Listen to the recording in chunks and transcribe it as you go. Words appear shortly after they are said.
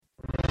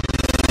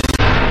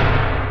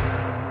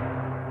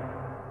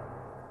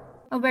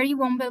A very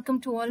warm welcome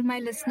to all my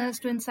listeners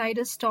to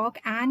Insiders Talk.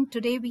 And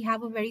today we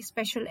have a very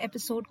special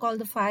episode called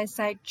the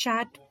Fireside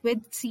Chat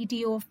with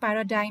CDO of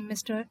Paradigm,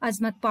 Mr.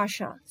 Azmath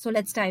Pasha. So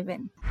let's dive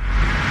in.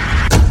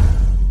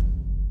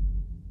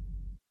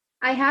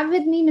 I have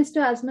with me Mr.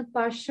 Azmath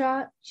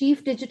Pasha,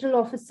 Chief Digital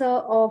Officer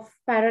of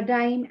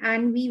Paradigm,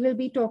 and we will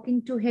be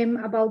talking to him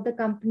about the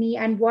company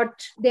and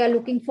what they are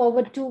looking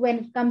forward to when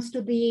it comes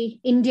to the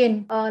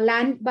Indian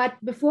land. But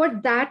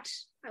before that,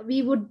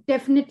 we would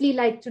definitely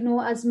like to know,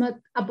 Azmath,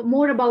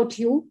 more about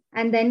you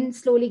and then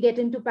slowly get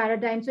into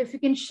Paradigm. So if you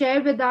can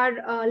share with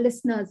our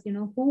listeners,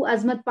 who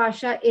Azmath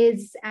Pasha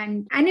is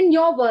and in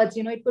your words,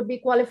 it could be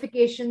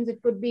qualifications,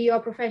 it could be your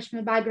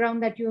professional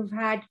background that you've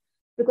had,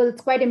 because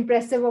it's quite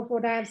impressive of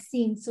what I have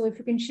seen. So if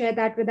you can share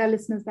that with our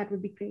listeners, that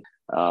would be great.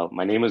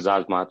 My name is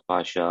Azmath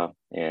Pasha,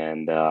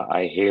 and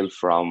I hail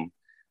from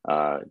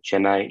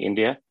Chennai,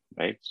 India,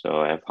 right?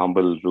 So I have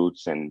humble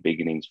roots and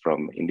beginnings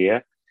from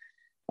India.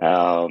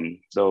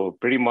 So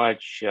pretty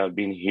much I've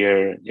been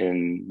here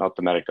in North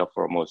America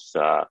for almost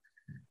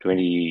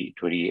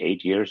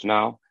 28 years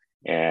now,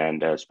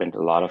 and spent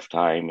a lot of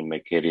time in my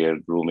career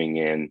grooming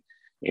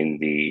in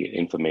the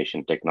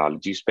information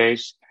technology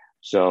space.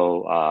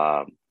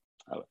 So,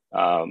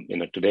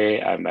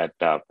 today I'm at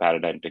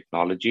Paradigm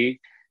Technology,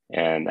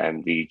 and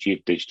I'm the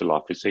Chief Digital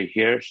Officer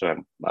here. So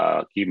I'm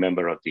a key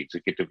member of the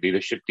executive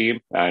leadership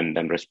team, and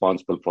I'm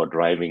responsible for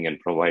driving and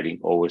providing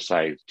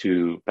oversight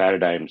to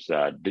Paradigm's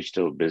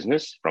digital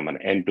business from an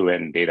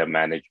end-to-end data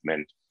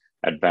management,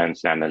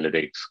 advanced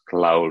analytics,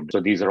 cloud.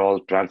 So these are all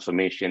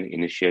transformation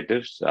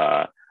initiatives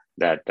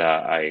that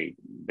I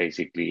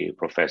basically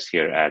profess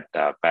here at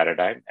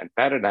Paradigm. And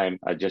Paradigm,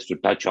 just to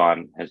touch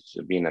on, has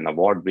been an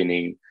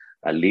award-winning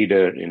a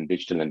leader in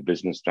digital and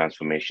business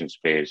transformation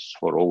space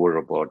for over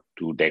about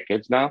 2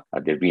 decades now.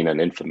 They've been an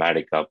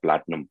Informatica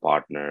Platinum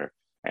partner,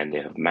 and they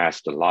have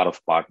amassed a lot of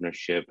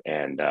partnership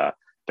and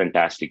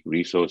fantastic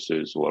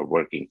resources who are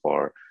working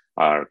for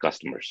our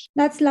customers.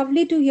 That's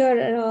lovely to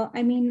hear.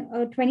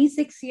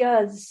 26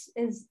 years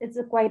is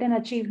quite an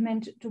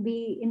achievement to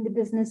be in the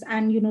business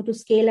and, to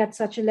scale at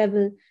such a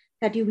level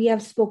that we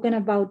have spoken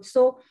about.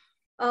 So,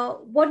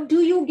 what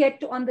do you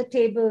get on the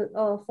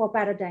table for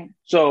Paradigm?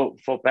 So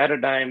for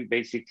Paradigm,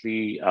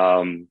 basically,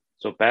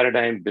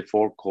 Paradigm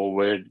before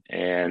COVID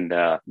and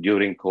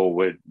during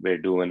COVID, we're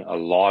doing a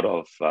lot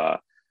of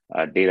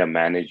data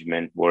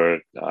management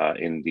work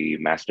in the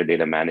master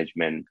data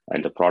management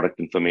and the product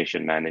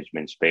information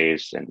management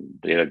space and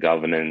data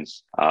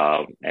governance.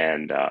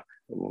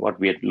 What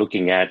we are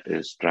looking at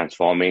is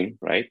transforming,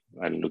 right?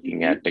 And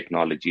looking at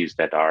technologies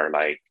that are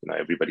like,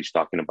 everybody's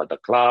talking about the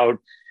cloud.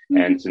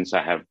 And since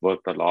I have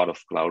worked a lot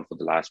of cloud for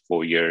the last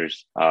 4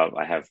 years,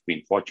 I have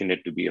been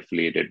fortunate to be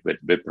affiliated with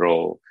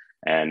Wipro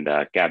and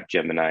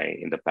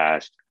Capgemini in the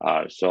past.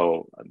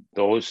 So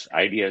those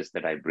ideas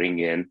that I bring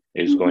in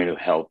is going to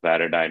help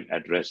Paradigm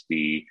address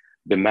the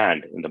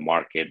demand in the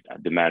market,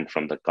 demand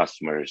from the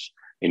customers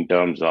in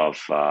terms of,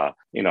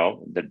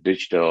 the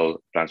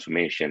digital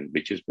transformation,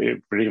 which is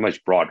pretty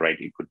much broad, right?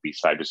 It could be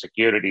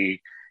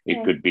cybersecurity,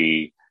 it could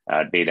be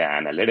data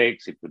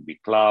analytics, it could be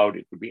cloud,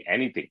 it could be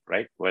anything,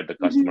 right? Where the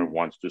customer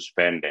wants to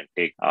spend and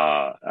take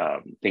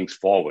things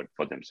forward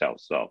for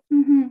themselves. So.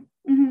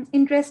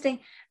 Interesting.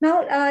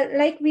 Now,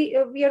 like we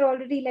are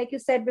already, like you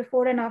said,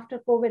 before and after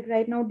COVID,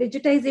 right now,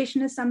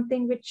 digitization is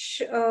something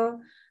which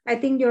I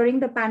think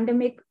during the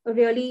pandemic,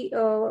 really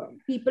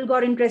people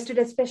got interested,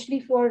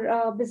 especially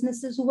for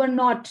businesses who were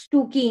not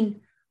too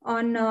keen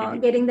on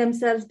getting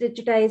themselves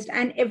digitized.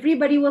 And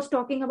everybody was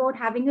talking about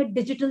having a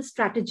digital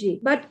strategy.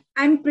 But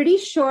I'm pretty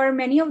sure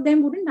many of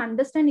them wouldn't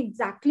understand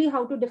exactly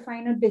how to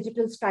define a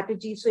digital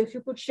strategy. So if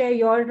you could share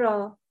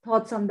your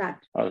thoughts on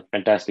that.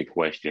 Fantastic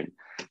question.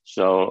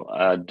 So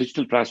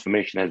digital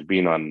transformation has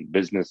been on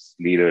business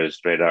leaders'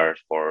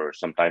 radars for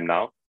some time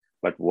now.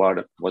 But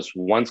what was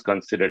once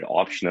considered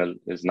optional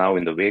is now,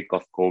 in the wake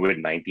of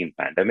COVID-19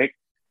 pandemic,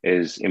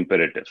 is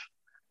imperative.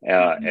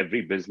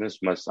 Every business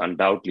must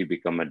undoubtedly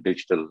become a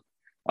digital,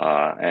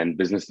 and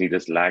business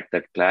leaders lack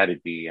that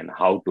clarity and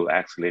how to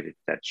accelerate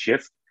that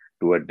shift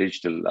to a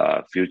digital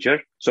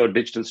future. So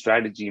digital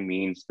strategy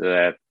means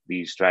that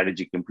the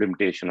strategic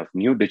implementation of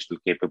new digital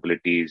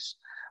capabilities,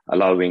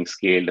 allowing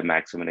scale to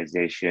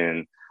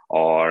maximization,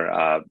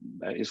 or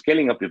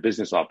scaling up your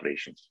business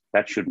operations.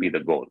 That should be the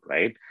goal,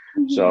 right?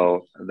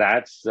 So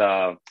that's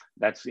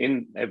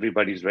in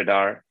everybody's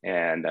radar,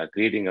 and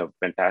creating a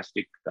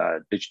fantastic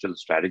digital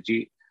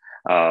strategy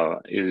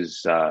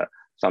is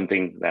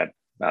something that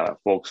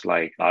folks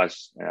like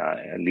us,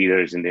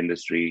 leaders in the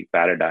industry,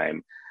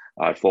 Paradigm,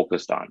 are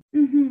focused on.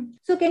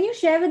 So can you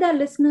share with our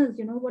listeners,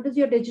 what is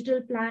your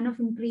digital plan of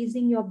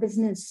increasing your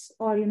business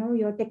or,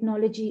 your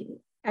technology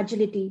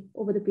agility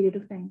over the period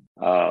of time?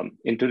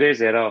 In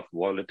today's era of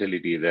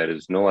volatility, there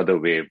is no other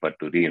way but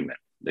to reinvent.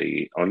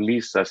 The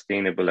only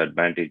sustainable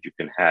advantage you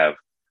can have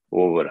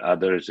over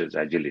others is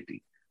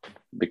agility,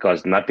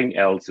 because nothing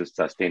else is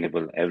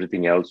sustainable.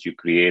 Everything else you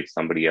create,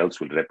 somebody else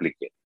will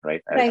replicate,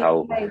 right? As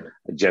how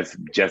Jeff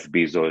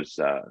Bezos,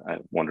 I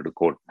wanted to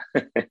quote.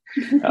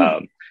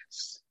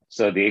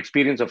 So the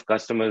experience of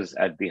customers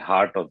at the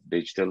heart of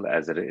digital.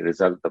 As a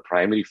result, the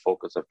primary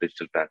focus of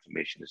digital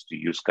transformation is to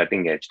use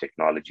cutting edge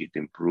technology to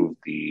improve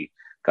the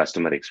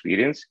customer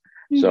experience.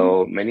 Mm-hmm.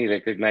 So many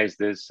recognize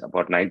this.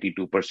 About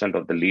 92%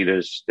 of the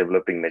leaders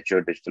developing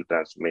mature digital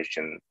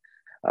transformation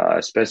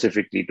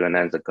specifically to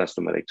enhance the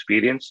customer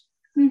experience.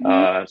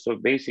 Mm-hmm. So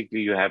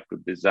basically, you have to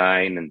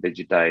design and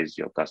digitize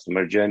your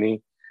customer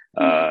journey,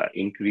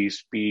 increase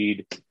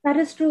speed. That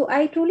is true.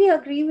 I truly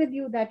agree with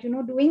you that,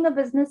 doing a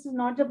business is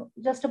not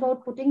just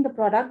about putting the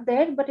product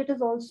there, but it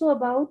is also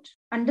about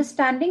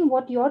understanding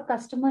what your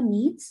customer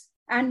needs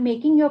and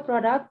making your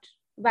product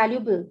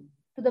valuable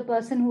to the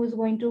person who is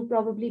going to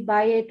probably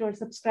buy it or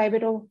subscribe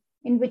it, or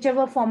in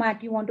whichever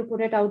format you want to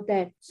put it out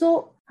there.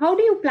 So, how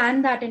do you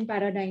plan that in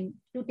Paradigm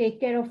to take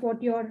care of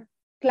what your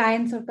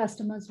clients or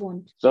customers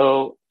want?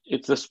 So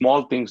it's the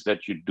small things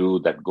that you do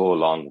that go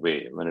a long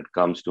way when it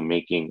comes to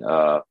making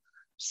a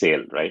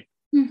sale, right?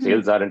 Mm-hmm.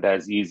 Sales aren't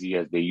as easy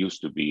as they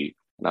used to be.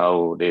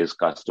 Nowadays,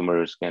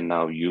 customers can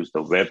now use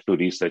the web to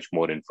research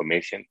more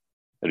information,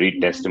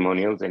 read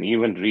testimonials, and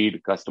even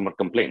read customer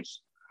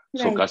complaints.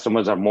 So Right.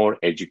 customers are more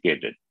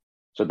educated.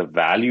 So the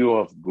value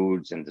of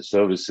goods and the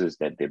services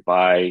that they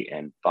buy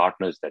and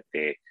partners that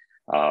they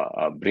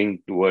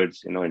bring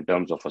towards, in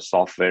terms of a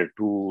software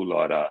tool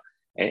or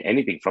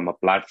anything from a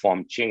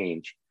platform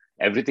change,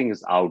 everything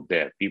is out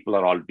there. People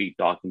are already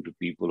talking to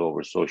people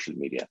over social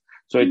media.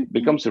 So it Mm-hmm.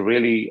 becomes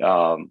really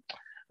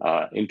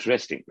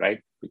interesting, right?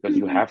 Because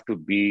you Mm-hmm. have to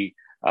be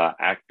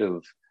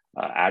active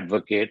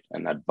advocate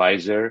and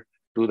advisor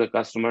to the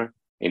customer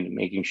in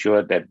making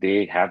sure that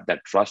they have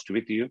that trust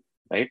with you,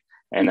 right?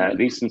 And a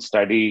recent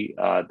study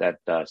that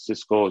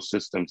Cisco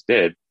Systems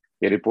did,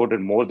 they reported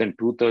more than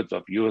 2/3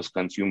 of US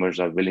consumers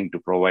are willing to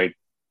provide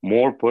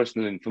more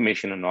personal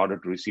information in order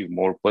to receive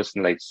more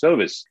personalized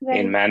service in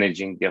Right.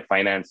 managing their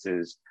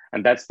finances.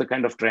 And that's the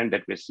kind of trend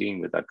that we're seeing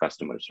with our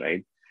customers,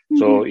 right? Mm-hmm.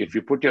 So if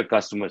you put your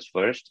customers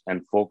first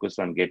and focus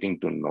on getting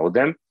to know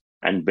them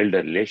and build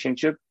a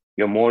relationship,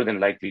 you're more than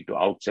likely to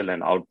outsell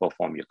and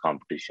outperform your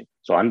competition.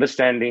 So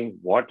understanding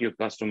what your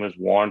customers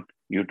want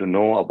you to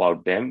know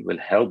about them will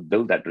help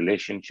build that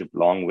relationship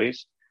long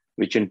ways,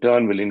 which in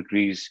turn will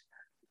increase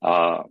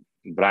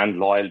brand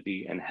loyalty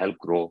and help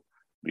grow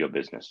your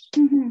business.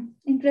 Mm-hmm.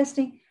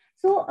 Interesting.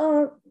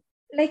 So,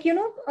 like,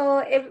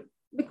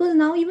 because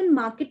now even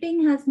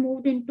marketing has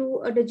moved into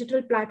a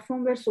digital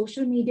platform where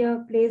social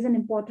media plays an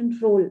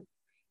important role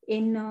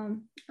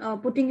in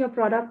putting your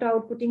product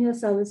out, putting your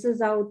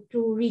services out,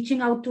 to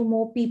reaching out to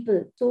more people.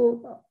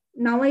 So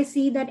now I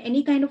see that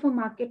any kind of a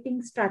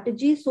marketing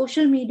strategy,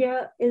 social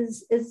media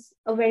is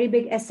a very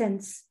big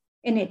essence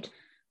in it.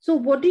 So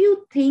what do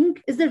you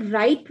think is the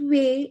right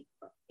way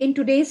in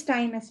today's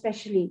time,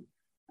 especially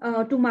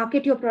to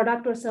market your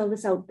product or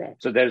service out there?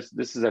 So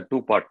this is a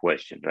two-part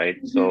question, right?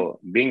 Mm-hmm. So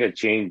being a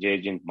change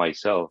agent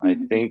myself,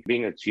 mm-hmm. I think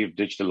being a chief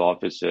digital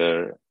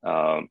officer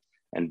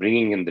and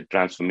bringing in the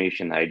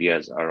transformation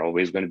ideas are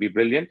always going to be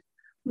brilliant.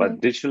 But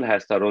Right. Digital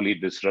has thoroughly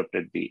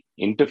disrupted the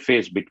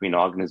interface between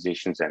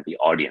organizations and the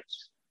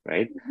audience,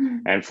 right? Mm-hmm.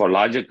 And for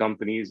larger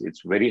companies,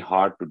 it's very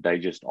hard to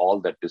digest all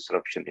that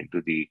disruption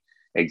into the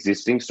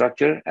existing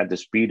structure at the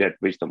speed at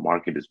which the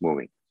market is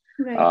moving.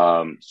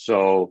 Right.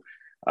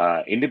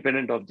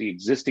 Independent of the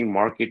existing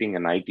marketing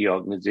and IT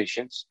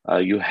organizations,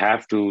 you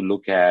have to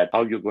look at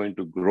how you're going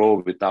to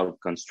grow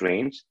without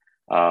constraints.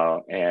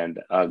 And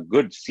a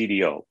good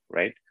CDO,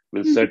 right,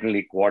 will mm-hmm.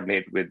 certainly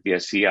coordinate with their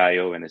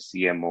CIO and a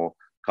CMO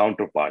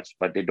counterparts,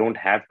 but they don't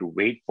have to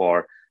wait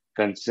for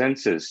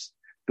consensus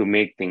to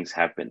make things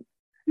happen.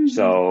 Mm-hmm.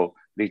 So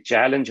the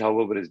challenge,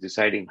 however, is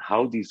deciding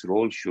how these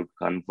roles should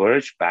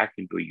converge back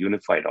into a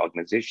unified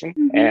organization.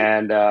 Mm-hmm.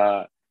 And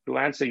to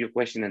answer your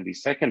question in the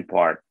second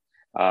part,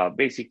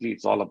 basically,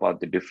 it's all about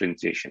the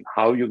differentiation.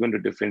 How you're going to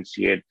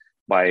differentiate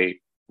by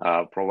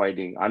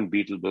providing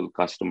unbeatable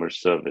customer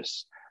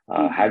service,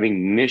 mm-hmm.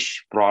 having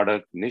niche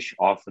product, niche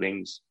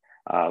offerings,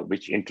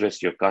 which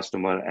interest your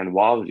customer and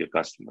wow your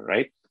customer,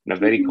 right? In a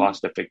very mm-hmm.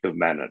 cost-effective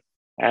manner.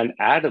 And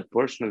add a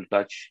personal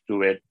touch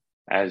to it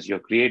as you're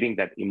creating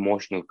that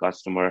emotional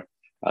customer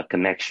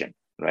connection,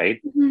 right?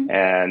 Mm-hmm.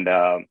 And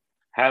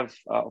have,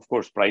 of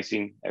course,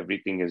 pricing.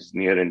 Everything is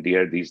near and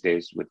dear these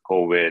days with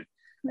COVID.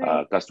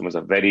 Right. Customers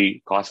are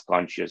very cost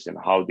conscious in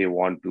how they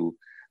want to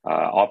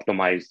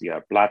optimize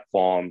their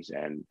platforms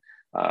and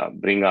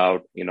bring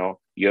out,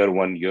 year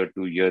 1, year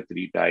 2, year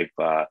 3 type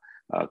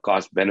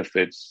cost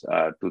benefits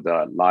to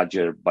the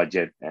larger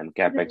budget and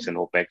CapEx right. and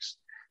OpEx.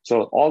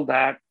 So all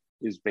that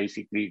is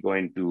basically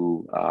going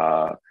to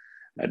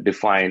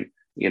define,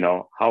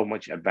 how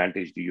much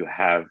advantage do you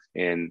have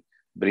in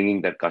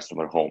bringing that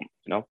customer home,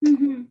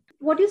 Mm-hmm.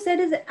 What you said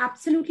is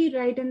absolutely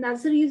right. And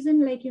that's the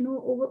reason,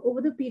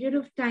 over the period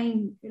of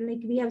time,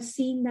 we have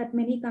seen that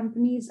many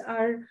companies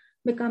are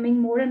becoming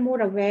more and more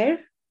aware.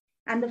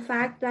 And the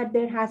fact that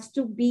there has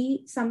to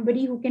be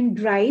somebody who can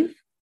drive,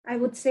 I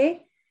would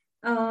say,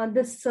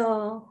 this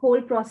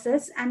whole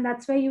process. And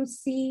that's why you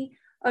see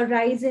a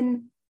rise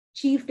in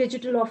chief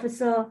digital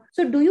officer.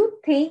 So do you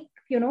think,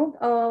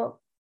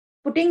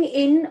 putting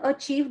in a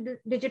chief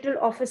digital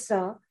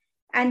officer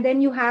and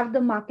then you have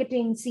the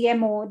marketing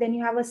CMO, then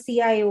you have a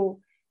CIO,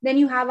 then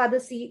you have other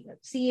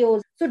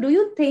CEOs. So do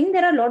you think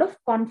there are a lot of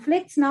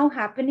conflicts now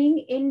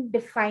happening in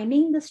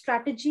defining the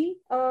strategy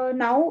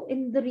now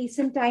in the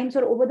recent times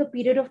or over the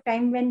period of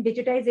time when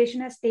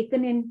digitization has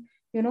taken in,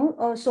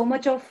 so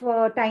much of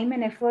time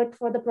and effort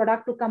for the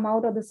product to come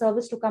out or the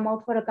service to come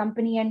out for a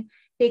company, and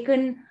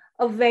taken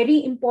a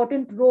very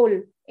important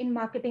role in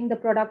marketing the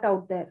product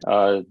out there?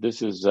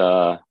 This is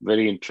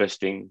very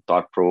interesting,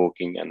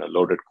 thought-provoking, and a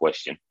loaded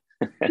question.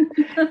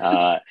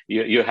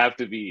 You have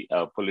to be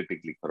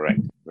politically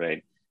correct,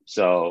 right?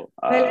 So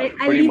I'll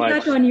pretty leave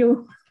much. that on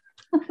you.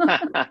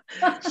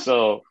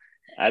 So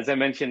as I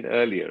mentioned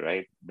earlier,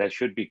 right, there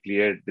should be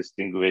clear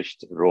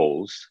distinguished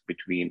roles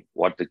between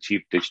what the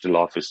chief digital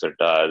officer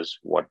does,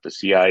 what the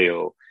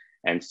CIO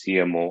and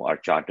CMO are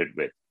chartered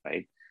with,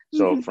 right?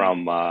 So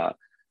from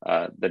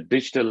the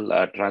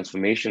digital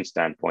transformation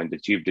standpoint, the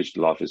chief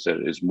digital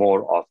officer is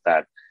more of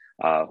that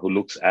who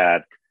looks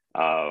at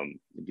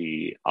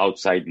the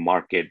outside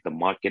market, the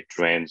market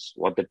trends,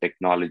 what the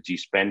technology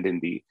spend in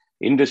the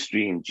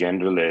industry in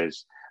general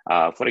is.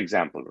 For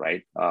example,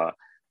 right,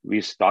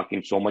 we're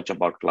talking so much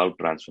about cloud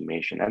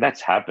transformation, and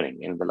that's happening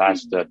in the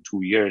last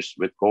 2 years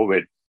with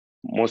COVID.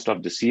 Most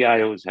of the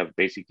CIOs have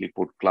basically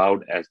put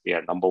cloud as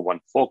their number one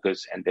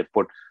focus, and they've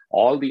put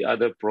all the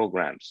other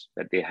programs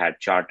that they had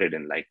charted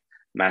in, like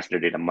master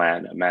data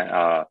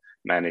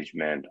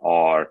management,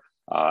 or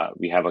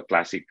we have a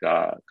classic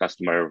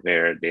customer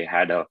where they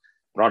had a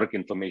product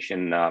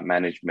information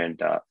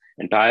management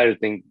entire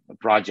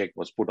project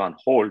was put on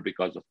hold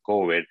because of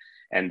COVID,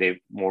 and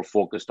they more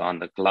focused on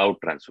the cloud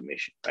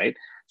transformation, right?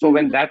 So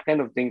when that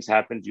kind of things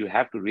happens, you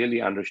have to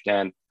really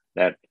understand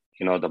that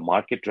the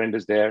market trend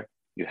is there.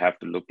 You have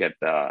to look at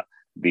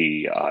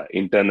the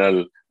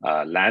internal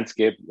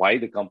landscape, why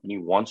the company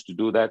wants to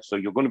do that. So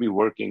you're going to be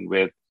working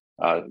with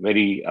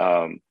very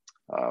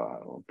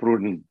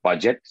prudent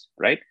budgets,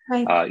 right?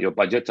 Your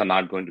budgets are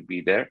not going to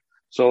be there.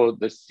 So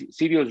the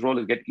CDO's role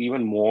is get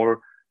even more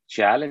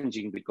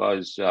challenging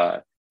because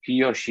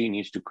he or she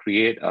needs to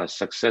create a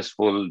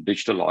successful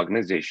digital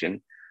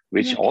organization,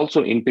 which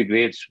also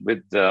integrates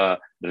with the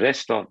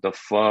rest of the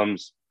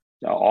firm's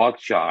org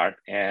chart.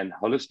 And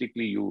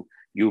holistically,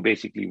 you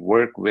basically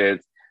work with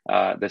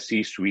the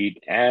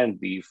C-suite and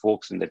the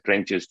folks in the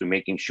trenches to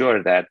making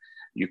sure that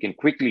you can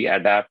quickly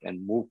adapt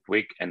and move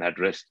quick and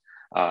address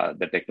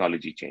the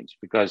technology change.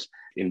 Because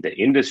in the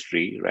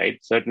industry, right,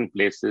 certain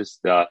places,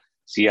 the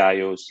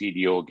CIO,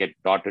 CDO get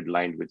dotted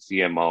line with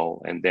CMO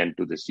and then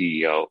to the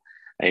CEO.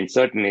 In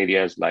certain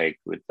areas, like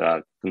with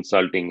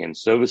consulting and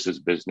services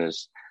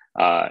business,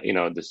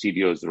 the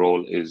CDO's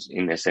role is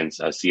in essence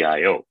a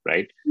CIO,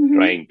 right?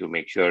 Trying to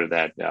make sure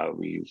that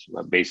we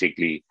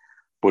basically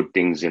put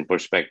things in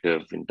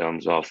perspective in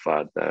terms of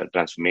the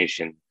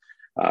transformation.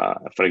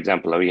 For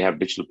example, we have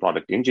digital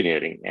product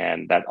engineering,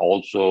 and that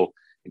also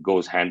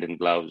goes hand in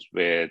gloves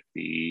with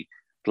the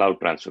cloud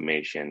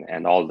transformation,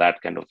 and all that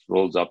kind of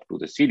rolls up to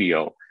the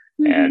CDO,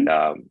 and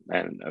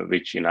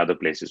which in other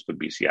places could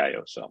be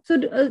CIO. So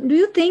do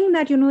you think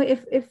that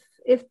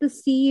if the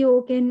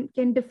CEO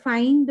can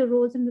define the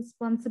roles and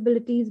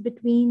responsibilities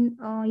between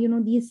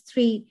these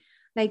three,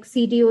 like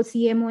CDO,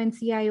 CMO, and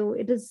CIO,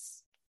 it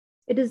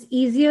is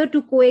easier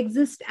to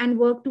coexist and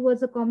work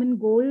towards a common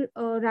goal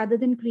rather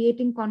than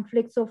creating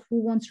conflicts of who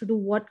wants to do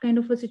what kind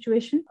of a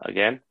situation?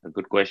 Again, a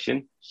good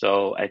question.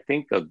 So I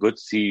think a good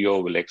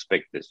CEO will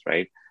expect this,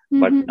 right?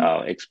 But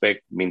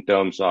expect in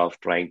terms of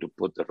trying to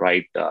put the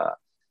right,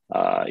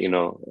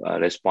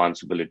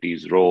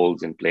 responsibilities,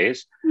 roles in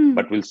place,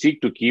 but will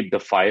seek to keep the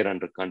fire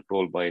under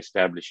control by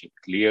establishing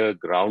clear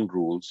ground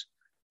rules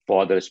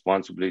for the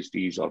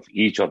responsibilities of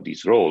each of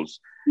these roles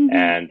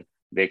and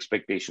the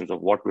expectations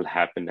of what will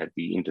happen at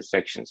the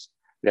intersections.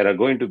 There are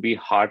going to be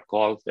hard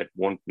calls that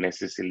won't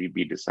necessarily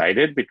be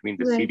decided between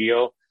the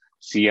CDO,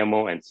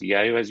 CMO, and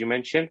CIO, as you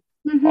mentioned,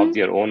 of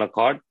their own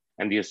accord.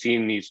 And the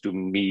CEO needs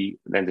to be,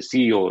 then the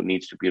CEO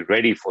needs to be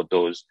ready for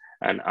those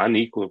and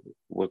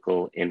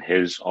unequivocal in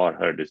his or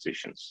her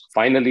decisions.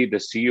 Finally, the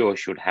CEO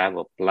should have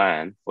a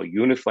plan for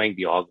unifying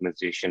the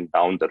organization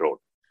down the road.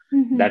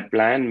 That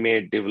plan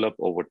may develop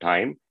over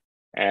time,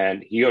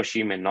 and he or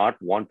she may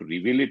not want to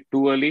reveal it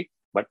too early,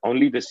 but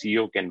only the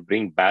CEO can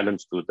bring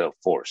balance to the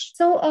force.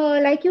 So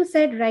like you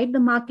said, right, the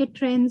market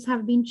trends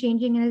have been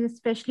changing, and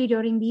especially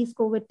during these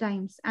COVID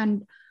times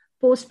and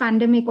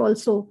post-pandemic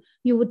also,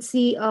 you would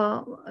see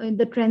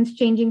the trends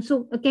changing.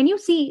 So can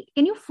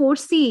you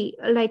foresee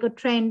like a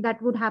trend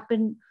that would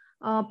happen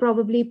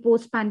probably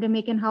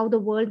post-pandemic, and how the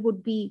world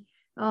would be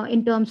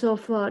in terms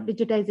of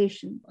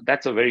digitization?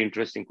 That's a very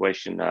interesting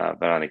question,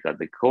 Veronica.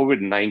 The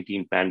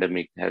COVID-19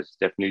 pandemic has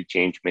definitely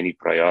changed many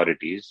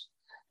priorities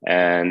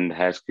and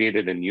has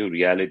created a new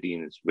reality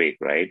in its wake,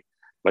 right?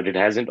 But it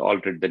hasn't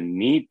altered the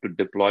need to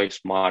deploy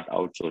smart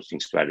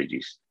outsourcing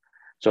strategies.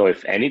 So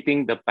if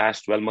anything, the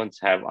past 12 months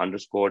have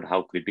underscored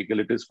how critical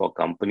it is for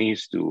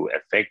companies to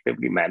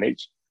effectively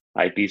manage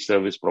IT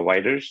service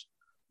providers,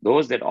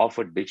 those that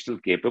offer digital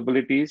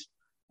capabilities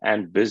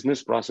and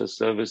business process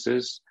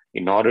services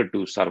in order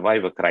to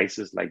survive a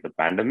crisis like the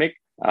pandemic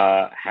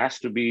has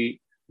to be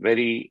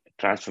very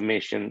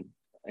transformation,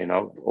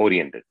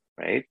 oriented,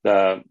 right?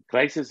 The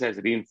crisis has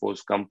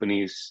reinforced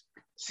companies'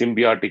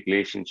 symbiotic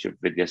relationship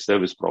with their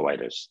service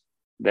providers.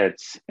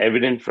 That's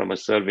evident from a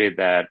survey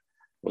that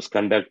was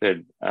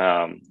conducted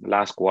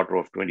last quarter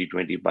of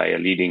 2020 by a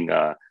leading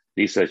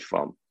research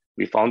firm.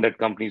 We found that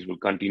companies will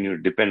continue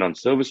to depend on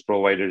service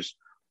providers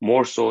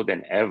more so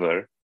than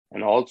ever,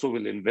 and also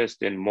will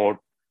invest in more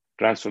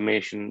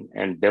transformation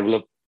and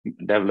developing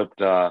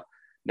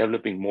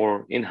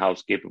more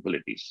in-house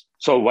capabilities.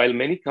 So while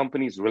many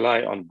companies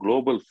rely on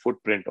global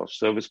footprint of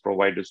service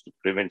providers to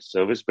prevent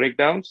service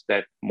breakdowns,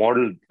 that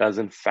model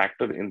doesn't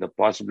factor in the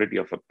possibility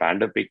of a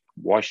pandemic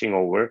washing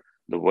over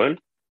the world.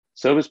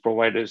 Service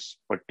providers,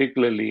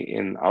 particularly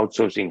in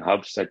outsourcing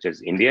hubs such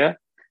as India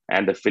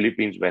and the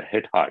Philippines, were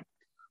hit hard.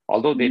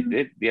 Although they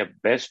did their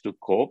best to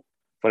cope.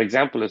 For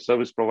example, a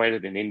service provider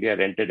in India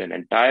rented an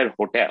entire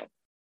hotel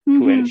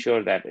to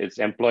ensure that its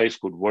employees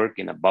could work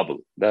in a bubble.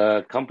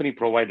 The company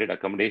provided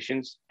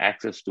accommodations,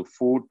 access to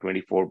food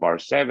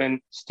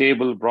 24/7,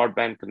 stable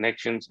broadband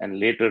connections, and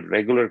later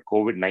regular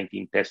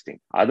COVID-19 testing.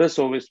 Other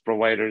service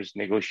providers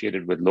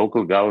negotiated with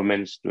local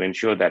governments to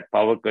ensure that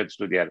power cuts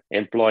to their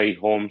employee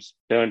homes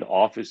turned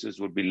offices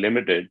would be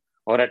limited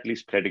or at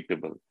least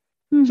predictable.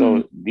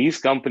 So these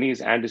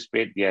companies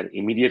anticipate their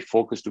immediate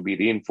focus to be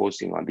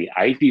reinforcing on the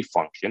IT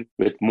function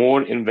with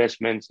more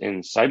investments in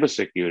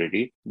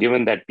cybersecurity,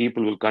 given that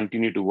people will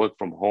continue to work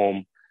from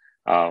home,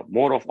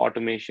 more of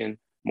automation,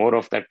 more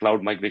of that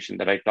cloud migration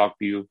that I talked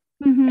to you,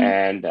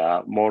 and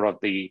more of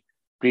the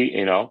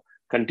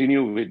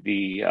continue with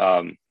the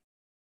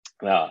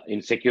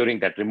in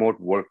securing that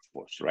remote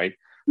workforce, right?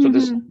 So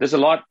there's a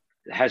lot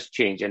has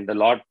changed, and a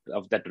lot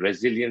of that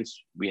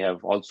resilience, we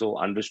have also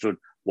understood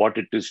what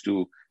it is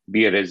to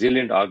be a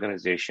resilient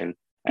organization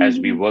as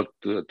we work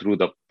through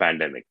the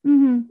pandemic.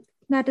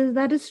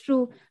 That is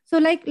true. So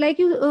like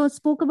you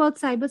spoke about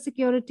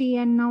cybersecurity,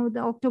 and now the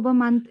October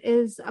month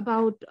is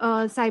about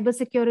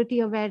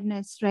cybersecurity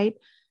awareness, right?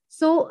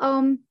 So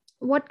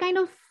what kind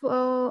of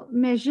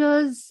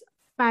measures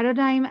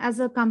Paradigm as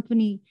a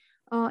company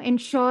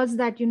ensures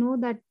that,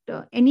 that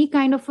any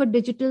kind of a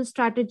digital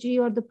strategy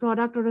or the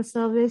product or a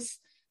service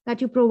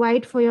that you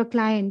provide for your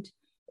client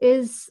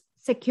is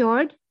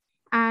secured?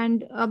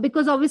 And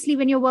because obviously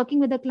when you're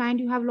working with a client,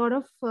 you have a lot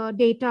of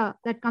data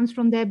that comes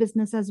from their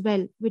business as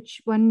well,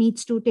 which one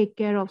needs to take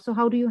care of. So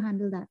how do you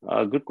handle that?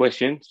 Good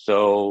question.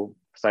 So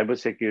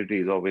cybersecurity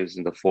is always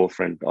in the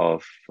forefront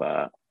of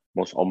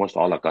almost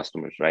all our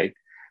customers, right?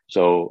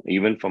 So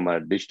even from a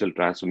digital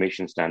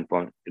transformation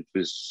standpoint, it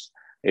is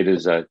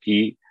a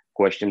key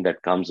question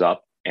that comes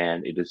up,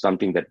 and it is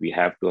something that we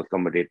have to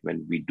accommodate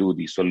when we do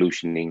the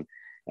solutioning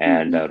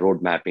and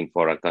road mapping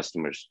for our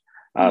customers.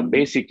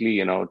 Basically,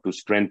 to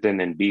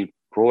strengthen and be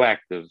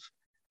proactive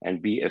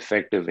and be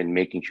effective in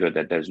making sure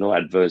that there's no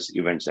adverse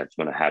events that's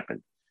going to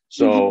happen.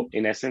 So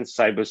in essence,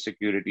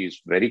 cybersecurity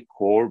is very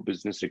core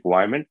business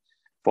requirement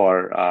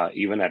for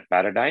even at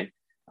Paradigm.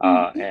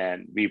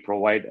 And we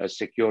provide a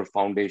secure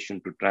foundation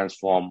to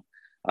transform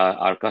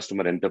our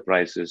customer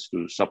enterprises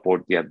to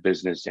support their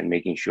business and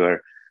making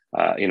sure,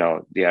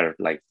 they are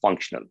like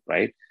functional,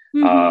 right?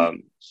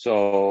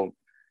 So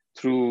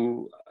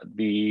through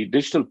the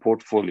digital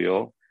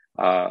portfolio,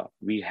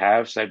 we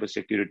have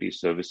cybersecurity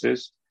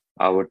services.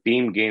 Our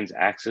team gains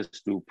access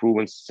to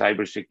proven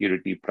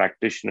cybersecurity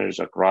practitioners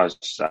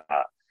across,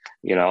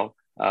 we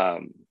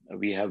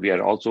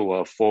are also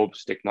a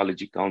Forbes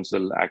Technology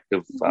Council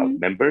active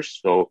members.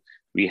 So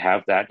we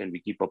have that, and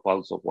we keep a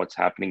pulse of what's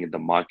happening in the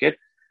market.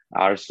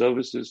 Our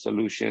services,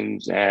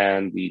 solutions,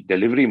 and the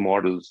delivery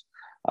models,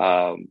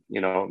 have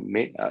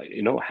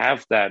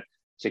that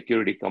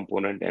security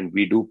component, and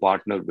we do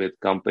partner with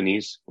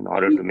companies in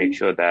order to make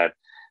sure that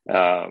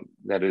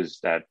there is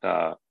that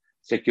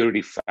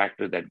security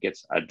factor that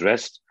gets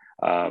addressed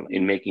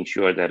in making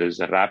sure there is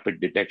a rapid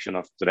detection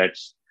of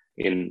threats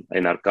in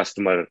our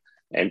customer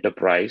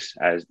enterprise,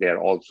 as they're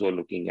also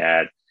looking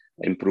at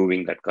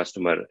improving that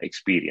customer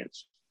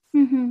experience.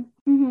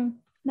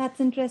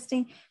 That's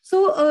interesting.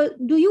 So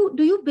do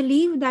you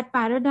believe that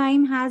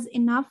Paradigm has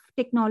enough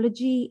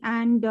technology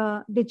and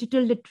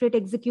digital literate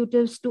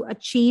executives to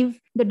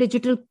achieve the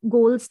digital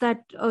goals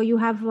that you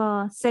have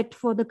set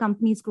for the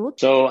company's growth?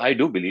 So I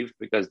do believe,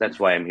 because that's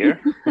why I'm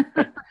here.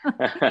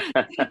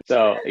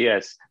 So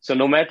yes. So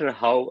no matter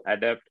how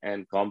adept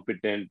and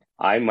competent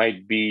I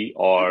might be,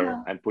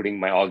 or I'm putting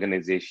my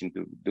organization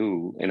to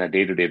do in a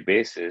day-to-day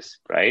basis,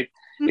 right?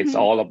 It's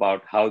all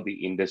about how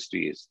the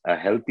industry is. A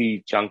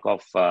healthy chunk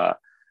of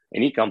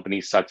any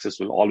company's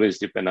success will always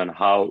depend on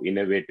how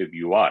innovative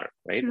you are,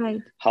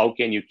 right? How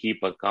can you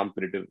keep a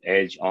competitive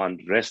edge on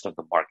the rest of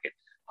the market?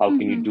 How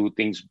can you do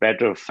things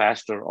better,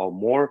 faster, or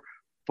more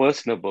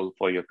personable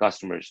for your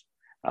customers?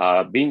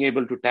 Being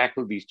able to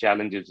tackle these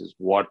challenges is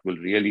what will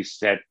really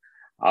set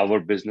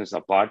our business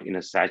apart in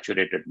a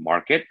saturated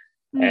market.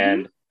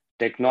 And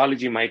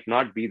technology might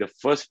not be the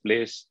first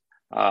place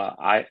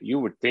you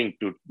would think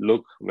to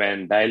look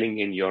when dialing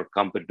in your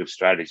competitive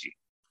strategy.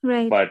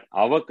 Right. But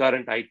our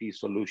current IT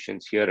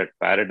solutions here at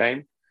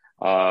Paradigm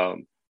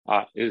um,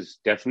 is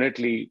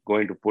definitely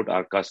going to put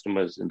our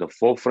customers in the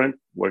forefront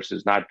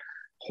versus not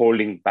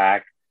holding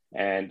back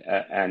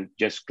and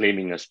just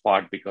claiming a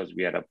spot because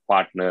we are a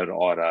partner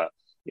or a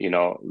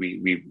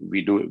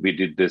we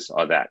did this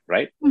or that,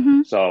 right?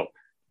 Mm-hmm. So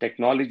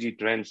technology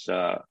trends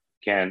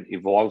can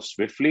evolve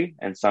swiftly,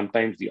 and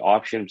sometimes the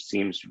option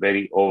seems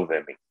very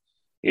overwhelming.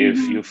 If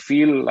Mm-hmm. you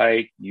feel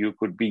like you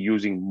could be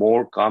using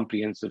more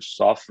comprehensive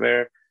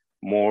software,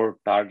 more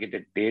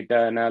targeted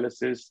data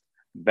analysis,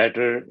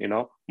 better,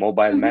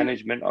 mobile Mm-hmm.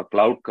 management or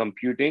cloud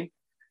computing,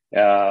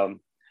 um,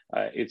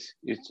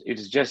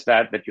 it's just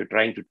that you're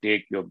trying to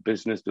take your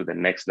business to the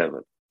next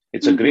level.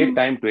 It's a great Mm-hmm.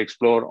 time to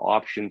explore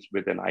options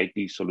with an IT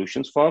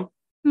solutions firm,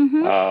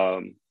 Mm-hmm.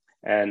 um,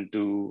 and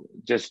to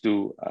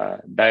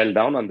dial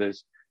down on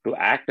this, to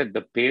act at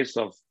the pace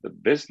of the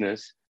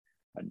business.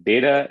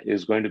 Data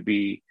is going to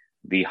be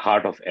the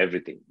heart of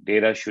everything.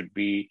 Data should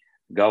be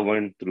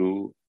governed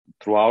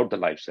throughout the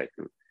life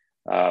cycle.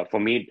 For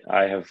me,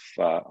 I have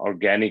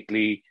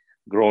organically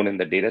grown in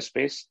the data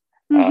space,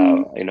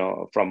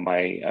 Mm-hmm. from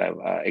my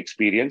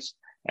experience,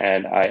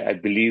 and I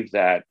believe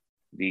that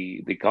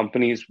the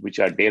companies which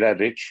are data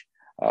rich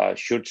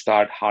should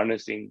start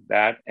harnessing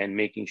that and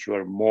making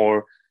sure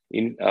more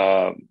in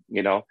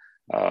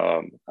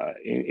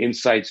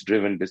insights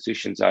driven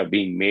decisions are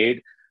being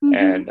made,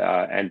 Mm-hmm.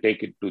 and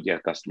take it to their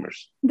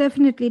customers.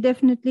 Definitely,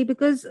 definitely,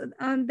 because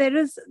there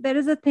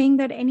is a thing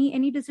that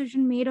any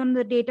decision made on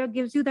the data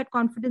gives you that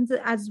confidence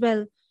as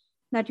well,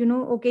 that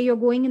okay, you're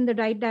going in the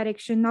right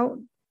direction. Now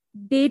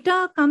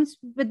data comes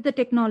with the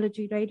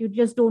technology, right? You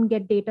just don't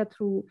get data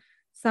through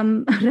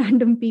some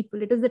random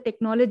people. It is the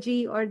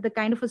technology or the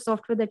kind of a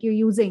software that you're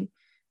using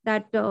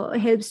that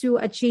helps you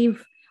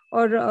achieve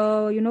or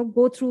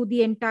go through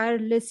the entire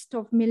list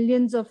of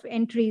millions of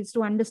entries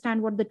to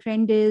understand what the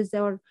trend is,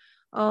 or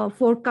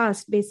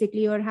forecast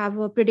basically, or have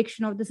a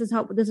prediction of this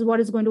is what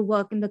is going to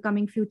work in the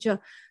coming future.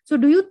 So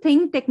do you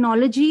think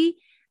technology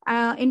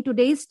in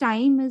today's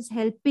time is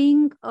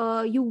helping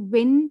you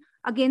win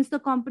against the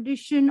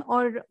competition,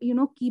 or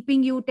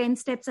keeping you 10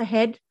 steps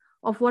ahead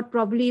of what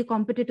probably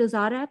competitors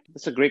are at?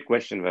 That's a great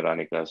question,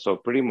 Veronica. So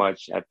pretty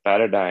much at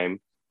Paradigm,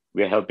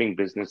 we're helping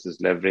businesses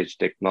leverage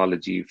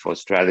technology for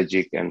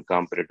strategic and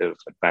competitive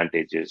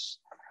advantages.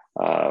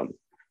 Um,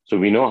 so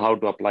we know how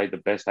to apply the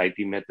best IT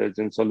methods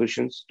and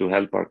solutions to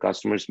help our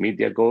customers meet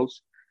their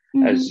goals.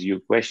 Mm-hmm. As you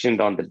questioned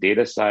on the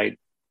data side,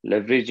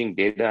 leveraging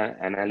data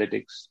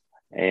analytics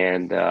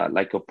and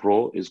like a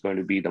pro is going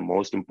to be the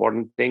most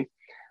important thing,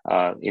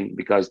 in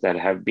because there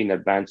have been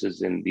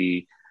advances in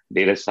the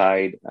data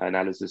side,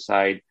 analysis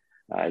side,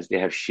 as they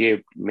have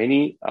shaped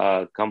many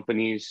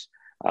companies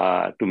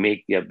to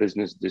make their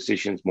business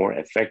decisions more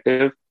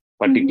effective,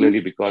 Mm-hmm. particularly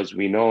because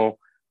we know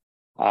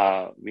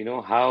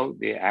how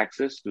they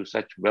access to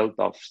such wealth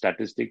of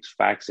statistics,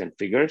 facts, and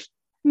figures,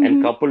 and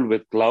Mm-hmm. coupled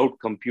with cloud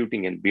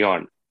computing and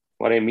beyond.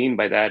 What I mean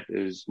by that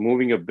is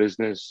moving a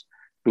business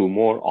to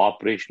more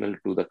operational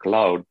to the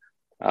cloud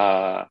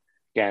uh,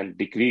 can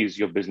decrease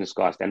your business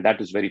cost, and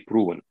that is very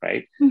proven,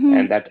 right? Mm-hmm.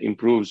 And that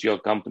improves your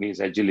company's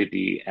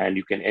agility, and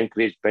you can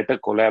encourage better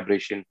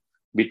collaboration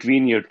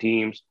between your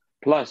teams.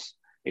 Plus,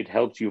 it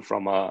helps you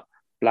from a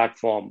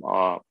platform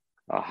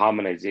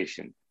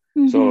harmonization.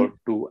 Mm-hmm. So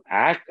to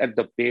act at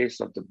the pace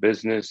of the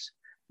business,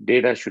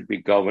 data should be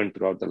governed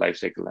throughout the life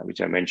cycle,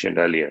 which I mentioned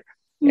earlier.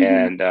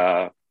 Mm-hmm.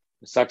 And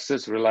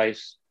success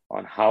relies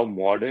on how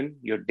modern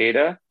your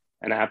data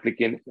and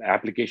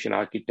application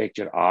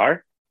architecture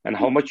are, and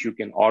how much you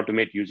can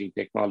automate using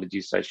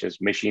technologies such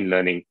as machine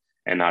learning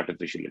and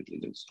artificial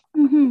intelligence.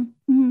 Mm-hmm.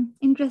 Mm-hmm.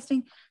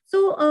 Interesting. So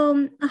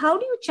how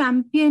do you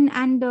champion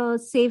and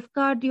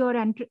safeguard your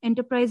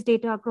enterprise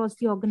data across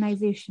the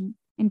organization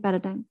in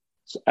Paradigm?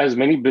 So as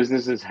many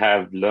businesses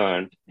have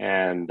learned,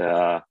 and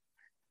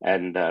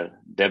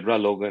Deborah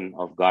Logan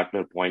of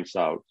Gartner points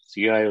out,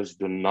 CIOs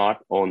do not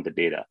own the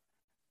data.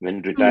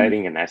 When Mm-hmm.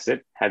 retiring an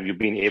asset, have you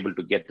been able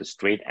to get the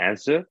straight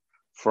answer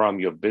from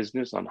your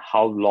business on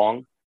how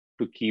long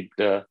to keep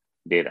the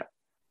data?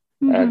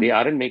 Mm-hmm. They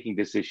aren't making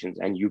decisions,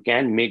 and you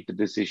can make the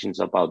decisions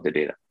about the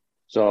data.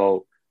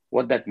 So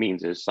what that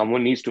means is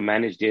someone needs to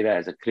manage data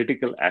as a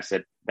critical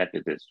asset that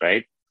it is,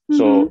 right? Mm-hmm.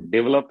 So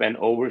develop and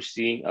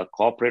overseeing a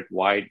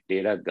corporate-wide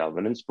data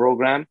governance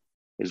program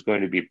is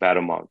going to be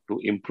paramount to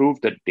improve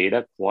the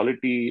data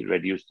quality,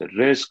 reduce the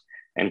risk,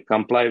 and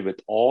comply with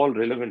all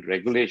relevant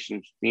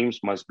regulations. Teams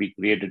must be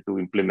created to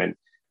implement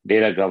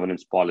data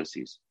governance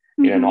policies.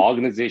 In an Mm-hmm.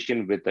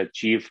 organization with a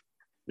chief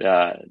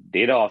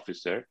data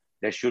officer,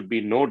 there should be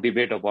no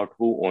debate about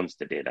who owns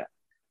the data.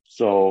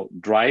 So,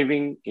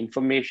 driving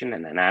information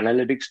and an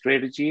analytics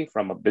strategy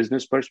from a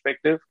business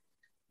perspective,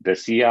 the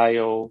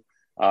CIO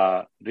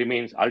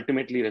remains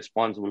ultimately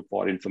responsible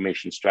for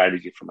information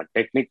strategy from a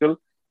technical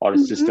or a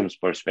Mm-hmm. systems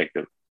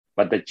perspective.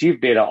 But the chief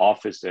data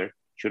officer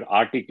should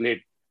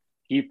articulate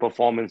key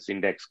performance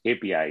index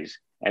KPIs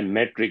and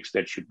metrics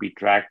that should be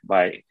tracked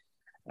by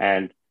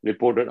and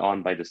reported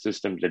on by the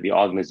systems that the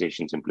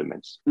organizations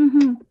implements.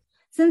 Mm-hmm.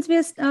 Since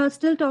we're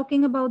still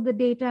talking about the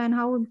data and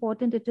how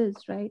important it is,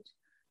 right?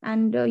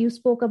 And you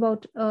spoke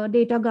about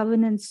data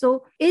governance.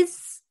 So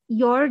is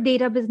your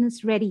data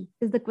business ready?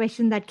 Is the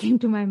question that came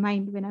to my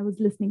mind when I was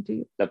listening to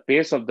you. The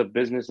pace of the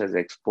business has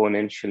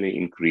exponentially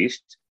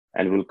increased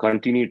and will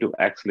continue to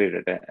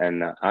accelerate at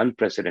an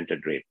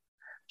unprecedented rate.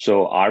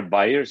 So our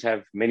buyers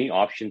have many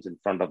options in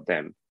front of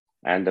them,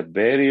 and the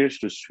barriers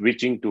to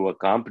switching to a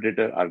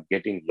competitor are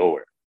getting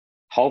lower.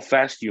 How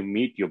fast you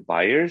meet your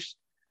buyers,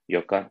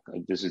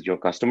 this is your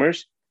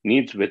customers,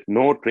 needs with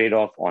no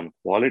trade-off on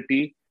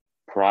quality,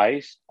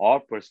 price,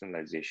 or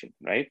personalization,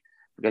 right?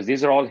 Because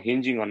these are all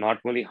hinging on not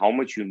only how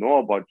much you know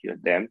about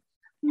them,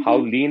 how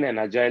lean and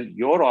agile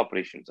your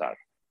operations are.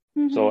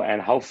 So,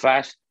 and how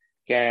fast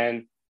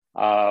can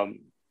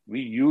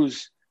we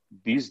use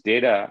these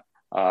data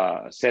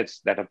sets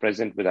that are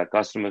present with our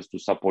customers to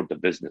support the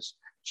business.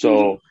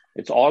 So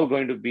it's all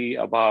going to be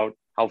about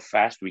how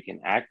fast we can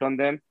act on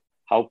them,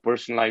 how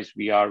personalized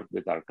we are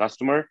with our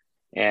customer,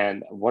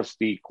 and what's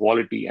the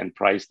quality and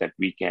price that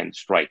we can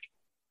strike.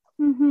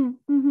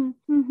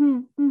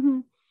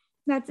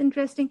 That's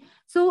interesting.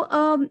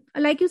 So,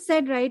 like you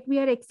said, right, we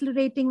are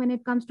accelerating when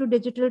it comes to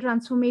digital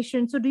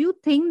transformation. So do you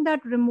think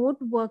that remote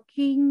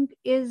working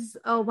is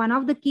one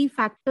of the key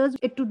factors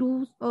to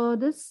do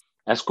this?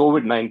 As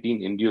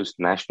COVID-19 induced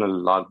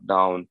national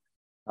lockdown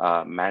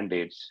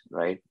mandates,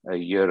 right, a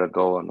year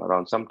ago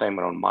and sometime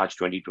around March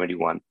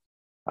 2021,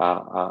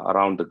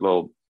 around the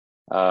globe,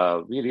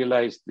 we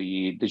realized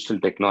the digital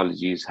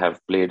technologies have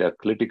played a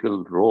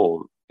critical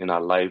role in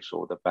our lives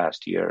over the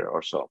past year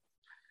or so.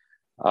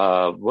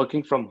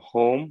 Working from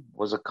home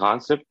was a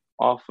concept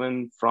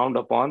often frowned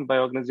upon by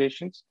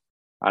organizations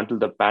until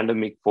the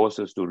pandemic forced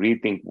us to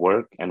rethink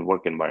work and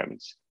work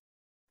environments.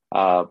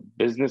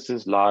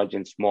 Businesses, large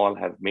and small,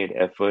 have made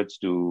efforts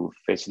to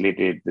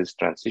facilitate this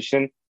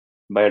transition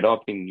by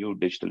adopting new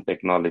digital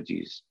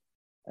technologies.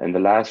 In the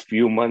last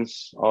few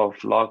months of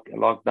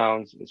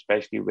lockdowns,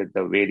 especially with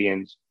the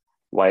variants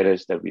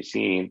virus that we've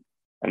seen,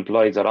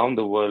 employees around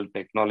the world,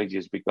 technology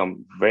has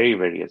become very,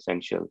 very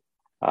essential.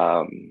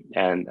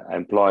 And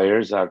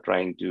employers are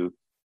trying to,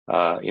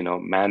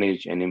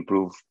 manage and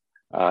improve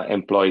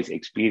employees'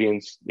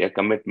 experience, their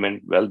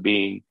commitment,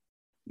 well-being,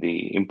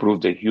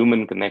 improve the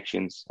human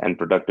connections and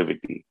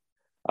productivity.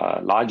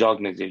 Large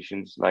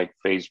organizations like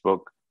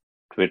Facebook,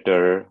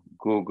 Twitter,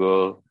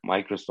 Google,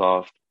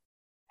 Microsoft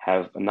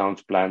have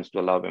announced plans to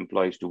allow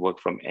employees to work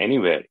from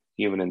anywhere,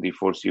 even in the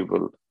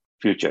foreseeable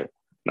future.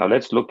 Now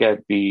let's look at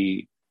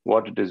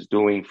what it is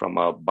doing from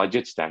a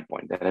budget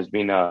standpoint. There has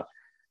been a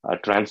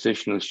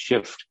transitional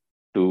shift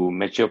to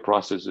mature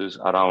processes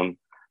around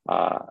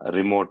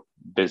remote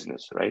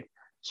business, right?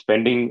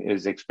 Spending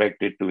is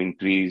expected to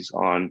increase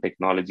on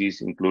technologies,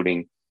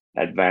 including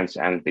advanced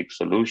analytic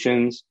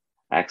solutions,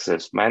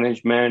 access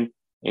management,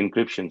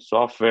 encryption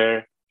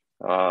software,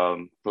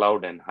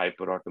 cloud and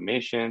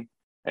hyperautomation,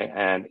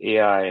 and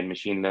AI and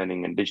machine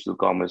learning and digital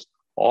commerce.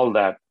 All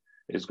that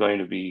is going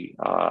to be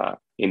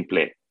in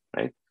play,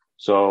 right?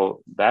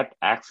 So that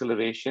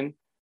acceleration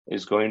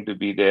is going to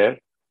be there,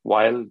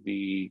 while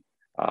the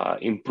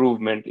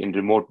improvement in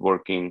remote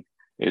working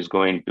is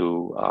going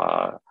to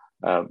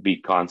be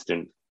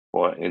constant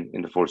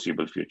in the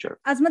foreseeable future.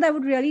 Azmath, I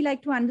would really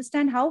like to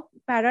understand how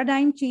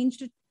Paradigm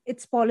changed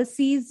its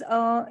policies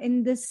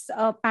in this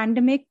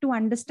pandemic to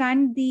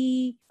understand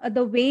the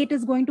way it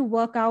is going to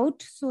work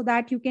out, so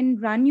that you can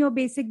run your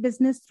basic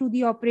business through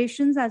the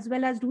operations as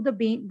well as do the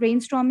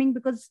brainstorming,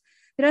 because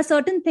there are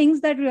certain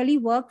things that really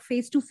work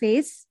face to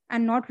face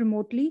and not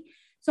remotely.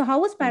 So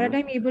how was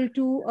Paradigm able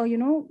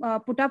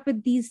to, put up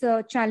with these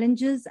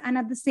challenges and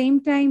at the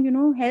same time,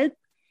 help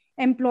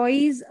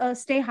employees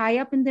stay high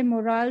up in their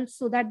morale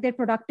so that their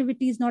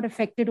productivity is not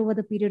affected over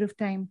the period of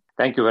time?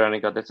 Thank you,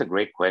 Veronica. That's a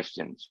great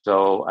question.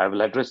 So I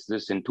will address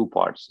this in two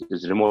parts.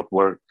 Is remote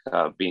work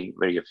being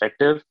very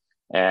effective?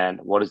 And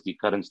what is the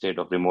current state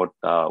of remote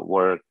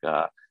work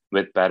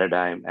with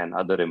Paradigm and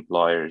other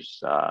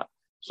employers,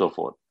 so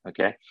forth?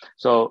 Okay.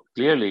 So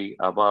clearly,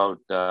 about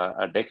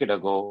a decade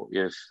ago,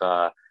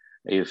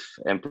 if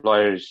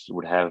employers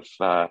would have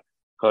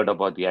heard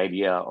about the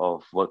idea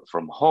of work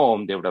from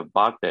home, they would have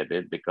balked at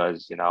it,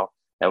 because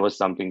that was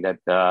something that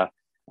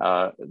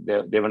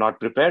they were not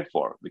prepared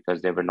for,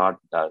 because they were not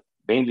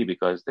mainly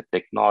because the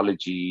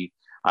technology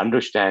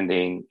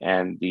understanding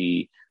and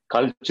the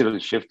cultural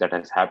shift that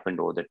has happened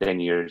over the 10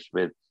 years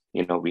with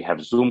we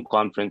have Zoom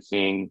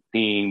conferencing,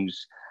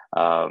 Teams,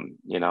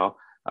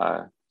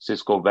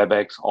 Cisco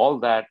WebEx, all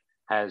that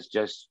has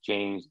just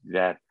changed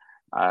that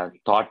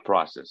thought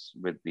process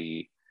with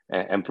the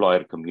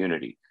employer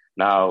community.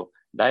 Now,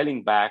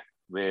 dialing back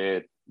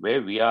with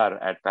where we are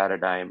at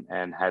Paradigm,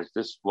 and has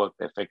this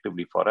worked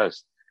effectively for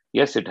us?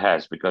 Yes, it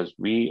has, because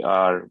we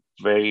are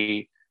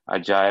very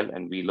agile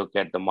and we look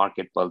at the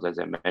market pulse, as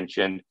I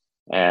mentioned,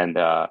 and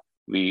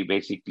we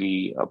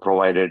basically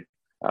provided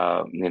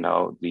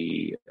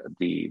the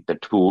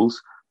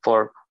tools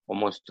for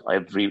almost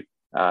every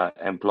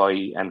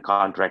employee and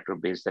contractor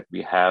base that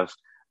we have,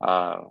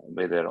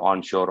 whether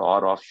onshore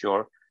or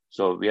offshore.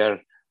 So we are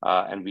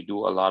and we do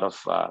a lot of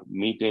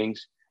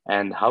meetings.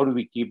 And how do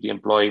we keep the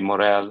employee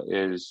morale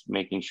is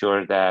making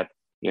sure that,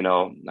 we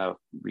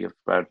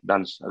have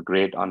done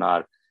great on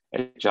our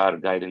HR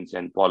guidance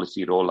and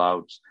policy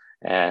rollouts.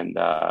 And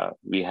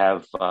we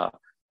have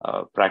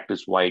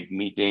practice-wide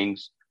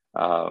meetings.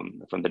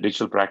 From the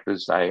digital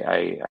practice,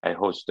 I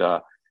host,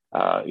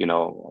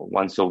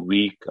 once a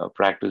week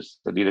practice,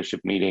 the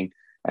leadership meeting.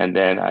 And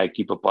then I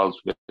keep a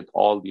pulse with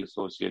all the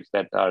associates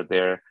that are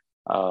there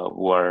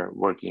who are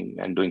working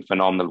and doing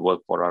phenomenal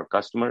work for our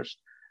customers.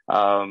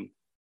 And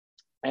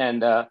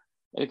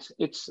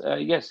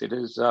yes, it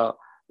is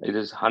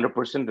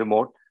 100%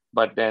 remote,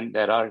 but then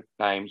there are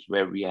times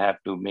where we have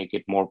to make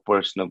it more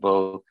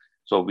personable.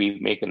 So we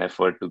make an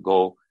effort to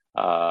go,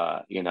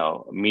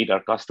 meet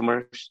our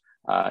customers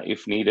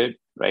if needed,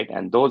 right?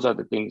 And those are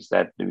the things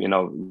that, we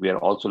are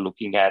also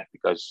looking at,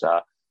 because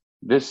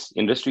this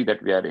industry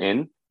that we are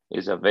in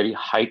is a very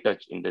high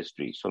touch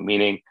industry. So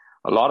meaning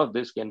a lot of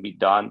this can be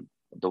done,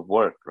 the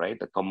work, right?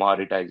 The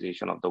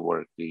commoditization of the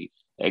work, the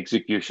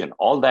execution,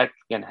 all that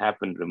can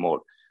happen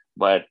remote.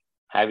 But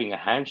having a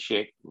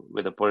handshake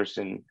with a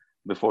person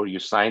before you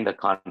sign the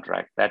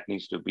contract, that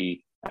needs to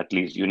be, at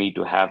least you need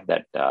to have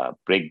that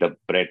break the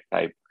bread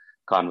type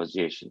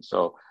conversation.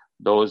 So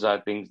those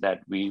are things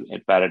that we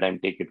at Paradigm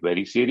take it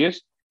very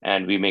serious,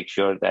 and we make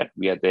sure that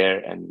we are there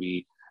and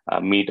we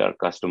meet our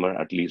customer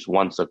at least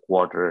once a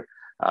quarter,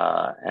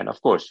 and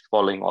of course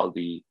following all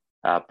the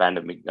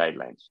pandemic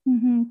guidelines.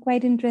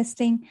 Quite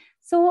interesting.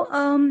 So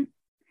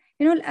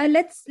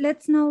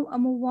let's now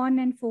move on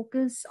and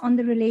focus on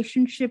the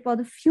relationship, or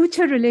the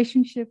future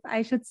relationship,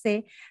 I should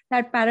say,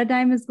 that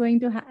Paradigm is going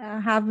to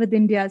have with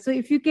India. So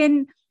if you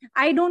can,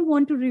 I don't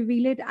want to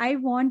reveal it. I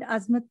want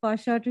Azmath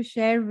Pasha to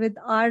share with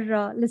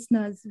our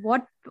listeners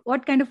what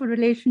kind of a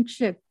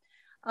relationship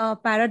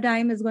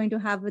Paradigm is going to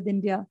have with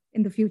India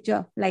in the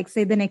future, like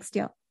say the next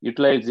year.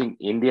 Utilizing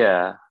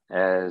India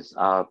as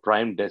our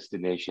prime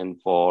destination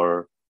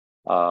for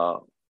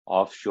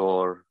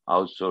offshore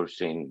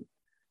outsourcing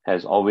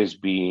has always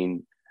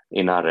been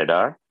in our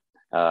radar.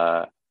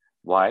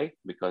 Why?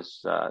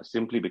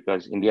 Simply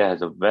because India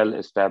has a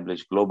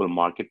well-established global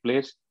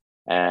marketplace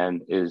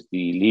and is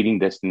the leading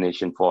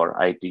destination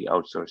for IT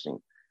outsourcing.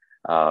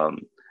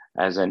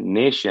 As a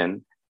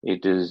nation,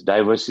 it is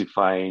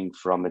diversifying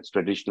from its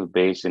traditional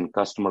base in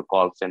customer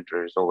call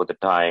centers over the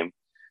time,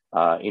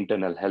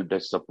 internal help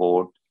desk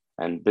support,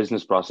 and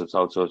business process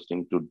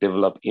outsourcing to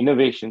develop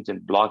innovations in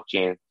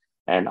blockchain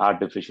and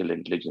artificial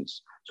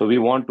intelligence. So we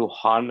want to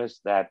harness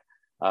that,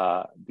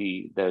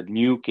 the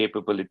new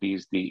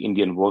capabilities the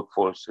Indian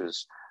workforce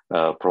is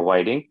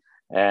providing.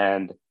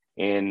 And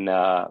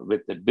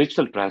with the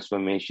digital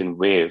transformation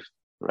wave,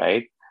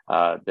 right,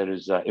 there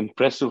is an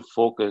impressive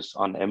focus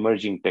on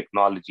emerging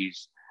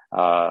technologies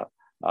in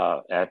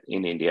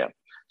India.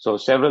 So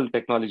several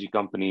technology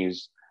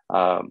companies,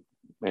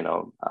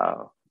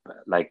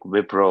 like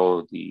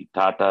Wipro, the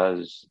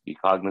Tatas, the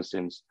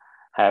Cognizants,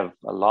 have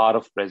a lot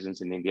of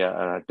presence in India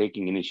and are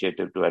taking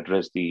initiative to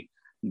address the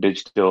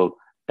digital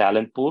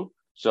talent pool.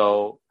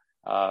 So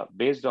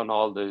based on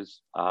all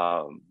this,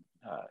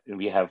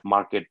 we have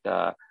market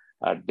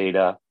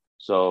data,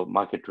 so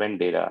market trend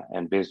data.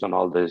 And based on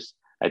all this,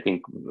 I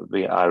think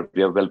we are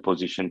well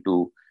positioned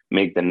to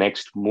make the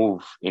next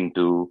move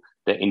into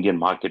the Indian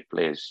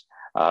marketplace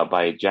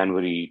by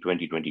January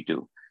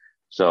 2022.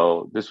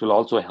 So this will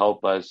also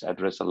help us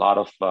address a lot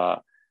of,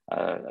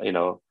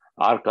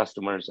 our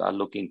customers are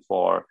looking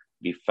for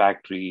the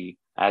factory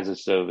as a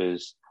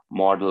service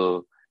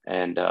model,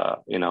 and,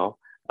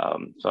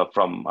 so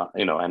from,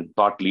 and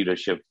thought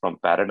leadership from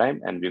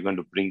Paradigm. And we're going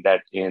to bring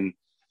that in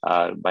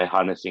by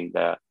harnessing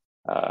the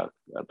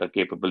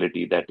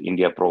capability that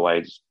India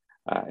provides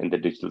in the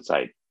digital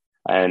side.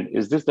 And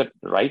is this the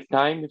right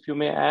time, if you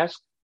may ask,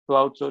 to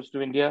outsource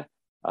to India?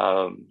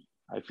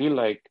 I feel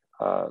like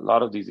a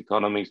lot of these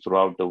economies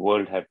throughout the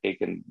world have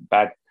taken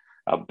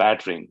a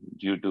battering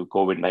due to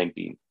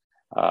COVID-19.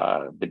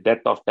 The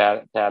death of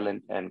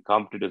talent and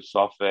competitive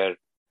software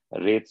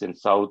rates in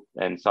South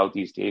and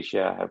Southeast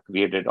Asia have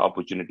created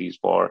opportunities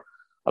for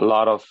a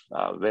lot of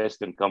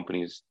Western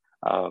companies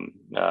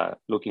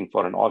looking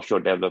for an offshore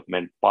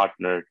development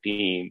partner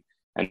team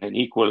and an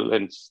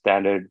equivalent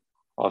standard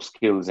of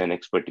skills and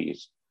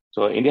expertise.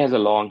 So India has a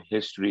long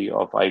history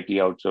of IT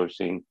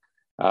outsourcing,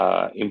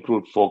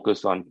 improved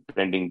focus on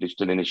trending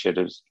digital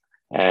initiatives,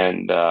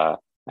 and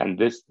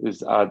this is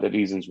the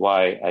reasons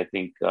why I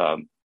think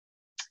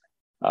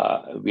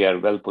we are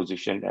well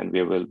positioned, and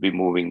we will be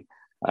moving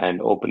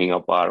and opening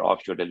up our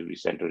offshore delivery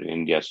center in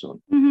India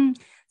soon. Mm-hmm.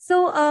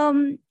 So,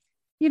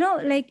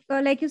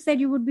 like you said,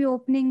 you would be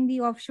opening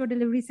the offshore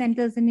delivery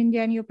centers in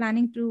India, and you're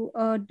planning to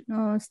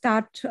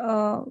start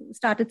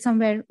it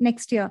somewhere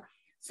next year.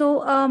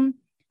 So,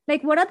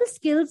 what are the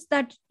skills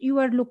that you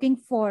are looking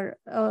for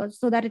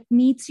so that it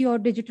meets your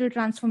digital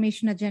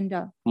transformation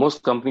agenda?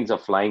 Most companies are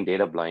flying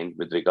data blind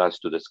with regards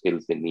to the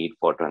skills they need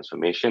for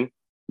transformation.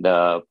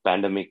 The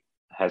pandemic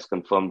has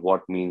confirmed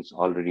what many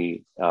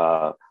already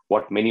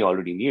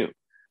knew.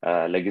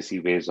 Legacy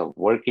ways of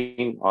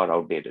working are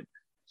outdated.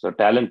 So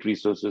talent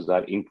resources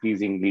are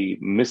increasingly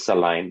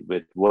misaligned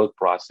with work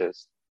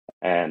process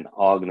and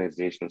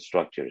organizational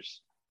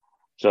structures.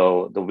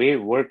 So the way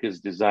work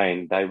is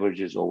designed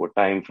diverges over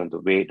time from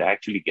the way it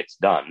actually gets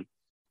done.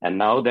 And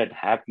now that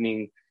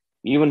happening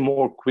even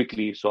more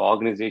quickly, so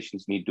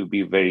organizations need to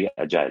be very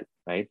agile,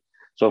 right?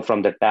 So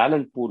from the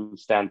talent pool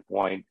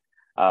standpoint,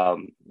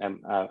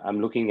 I'm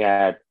looking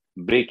at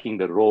breaking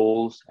the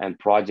roles and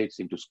projects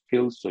into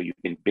skills so you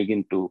can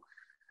begin to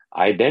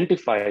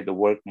identify the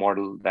work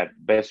model that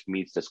best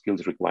meets the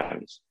skills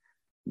requirements.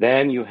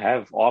 Then you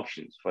have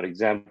options. For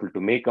example, to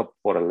make up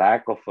for a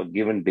lack of a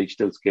given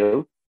digital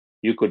skill,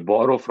 you could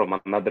borrow from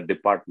another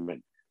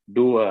department,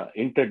 do a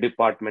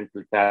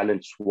interdepartmental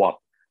talent swap,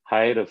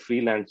 hire a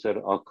freelancer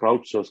or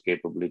crowdsource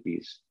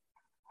capabilities.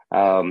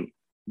 Um,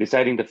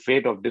 Deciding the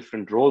fate of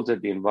different roles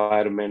at the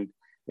environment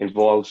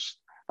involves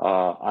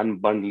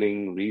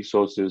unbundling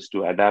resources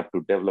to adapt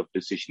to develop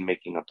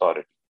decision-making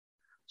authority.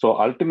 So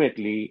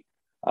ultimately,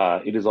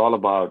 it is all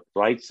about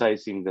right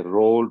sizing the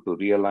role to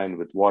realign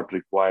with what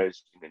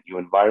requires in a new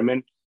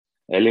environment,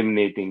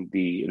 eliminating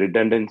the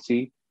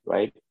redundancy,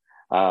 right?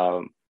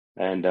 Um,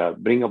 and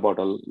bring about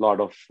a lot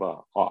of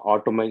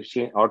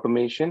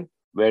automation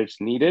where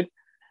it's needed.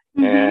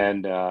 Mm-hmm.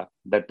 And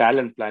the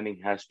talent planning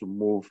has to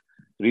move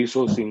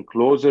resourcing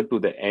closer to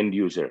the end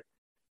user,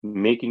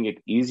 making it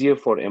easier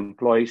for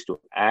employees to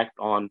act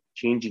on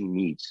changing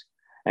needs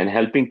and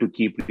helping to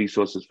keep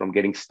resources from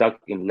getting stuck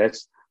in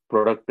less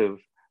productive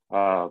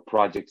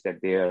projects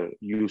that they are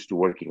used to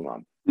working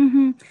on.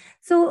 Mm-hmm.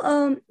 So,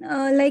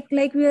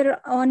 like we're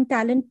on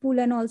talent pool,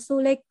 and also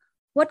like,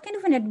 what kind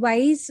of an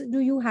advice do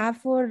you have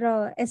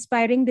for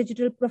aspiring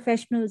digital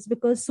professionals?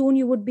 Because soon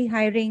you would be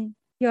hiring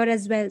here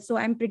as well. So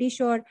I'm pretty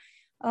sure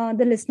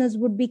the listeners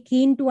would be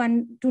keen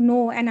to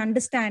know and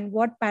understand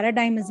what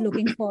Paradigm is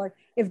looking for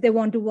if they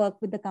want to work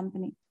with the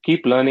company.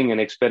 Keep learning and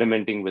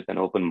experimenting with an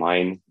open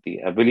mind. The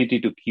ability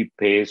to keep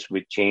pace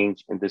with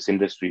change in this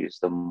industry is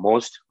the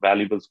most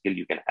valuable skill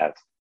you can have.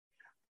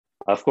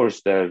 Of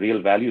course, the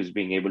real value is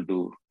being able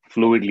to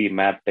fluidly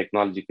map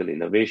technological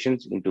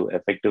innovations into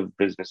effective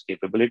business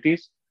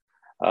capabilities.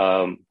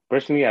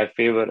 Personally, I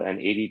favor an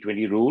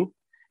 80-20 rule.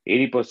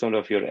 80%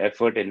 of your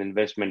effort and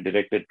investment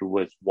directed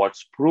towards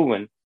what's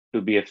proven to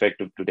be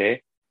effective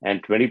today,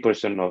 and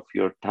 20% of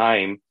your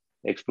time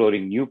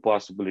exploring new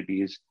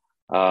possibilities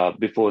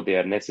before they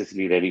are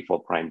necessarily ready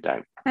for prime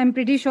time. I'm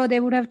pretty sure they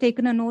would have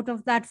taken a note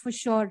of that for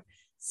sure.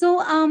 So,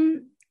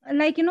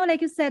 like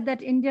like you said,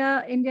 that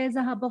India is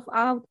a hub of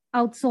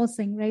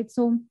outsourcing, right?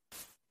 So,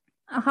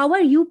 how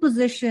are you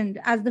positioned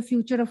as the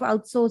future of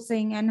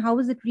outsourcing, and how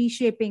is it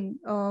reshaping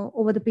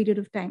over the period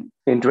of time?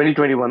 In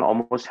 2021,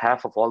 almost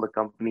half of all the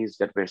companies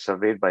that were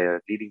surveyed by a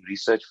leading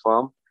research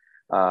firm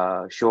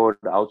showed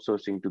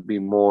outsourcing to be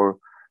more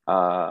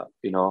of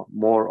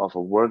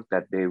a work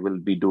that they will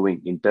be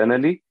doing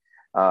internally.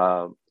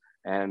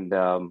 And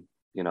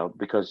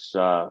because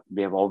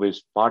they have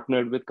always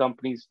partnered with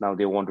companies, now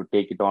they want to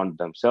take it on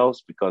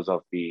themselves because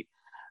of the,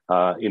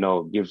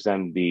 gives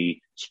them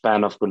the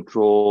span of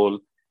control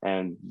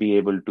and be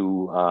able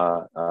to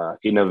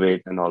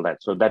innovate and all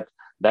that. So that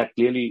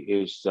clearly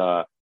is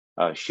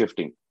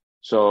shifting.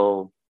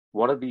 So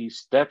what are the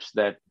steps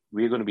that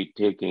we're going to be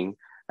taking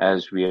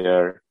as we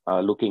are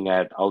looking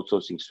at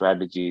outsourcing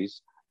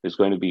strategies? Is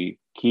going to be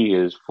key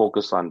is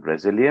focus on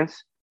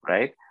resilience,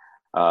 right?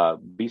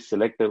 Be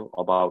selective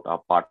about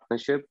our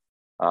partnership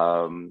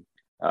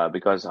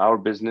because our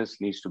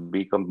business needs to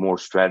become more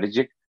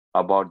strategic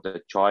about the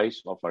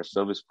choice of our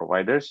service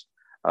providers.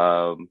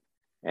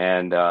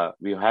 And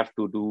we have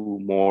to do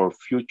more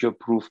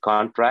future-proof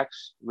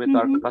contracts with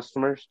our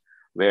customers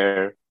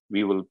where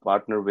we will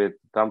partner with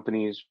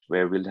companies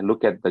where we'll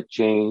look at the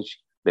change,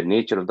 the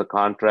nature of the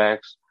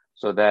contracts,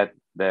 so that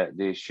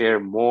they share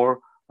more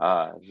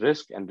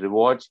risk and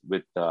rewards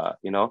with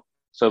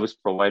service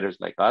providers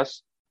like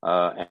us.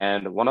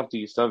 And one of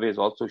the surveys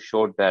also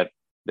showed that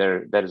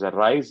there is a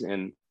rise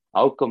in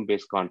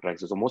outcome-based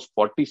contracts. There's almost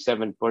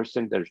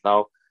 47%. There's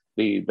now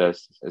the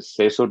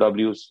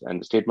SOWs and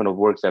the statement of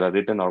works that are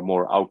written are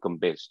more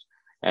outcome-based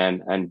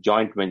and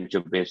joint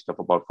venture-based of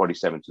about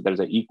 47. So there's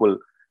an equal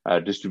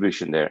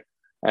distribution there.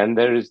 And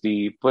there is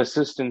the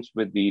persistence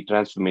with the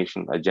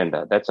transformation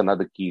agenda. That's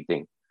another key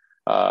thing.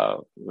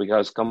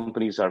 Because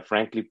companies are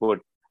frankly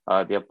put,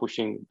 they are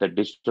pushing the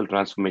digital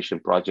transformation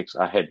projects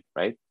ahead,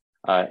 right?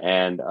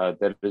 And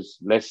there is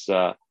less,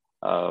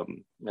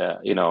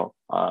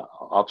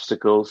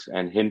 obstacles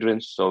and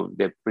hindrance. So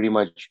they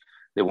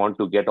want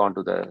to get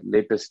onto the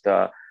latest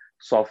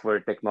software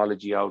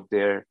technology out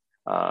there,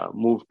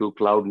 move to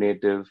cloud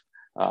native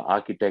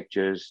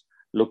architectures,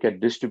 look at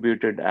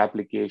distributed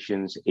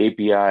applications,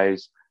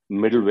 APIs,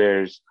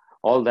 middlewares,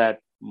 all that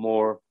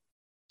more,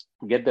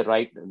 get the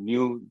right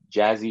new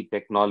jazzy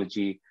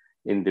technology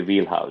in the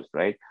wheelhouse,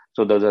 right?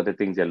 So those are the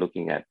things they're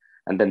looking at.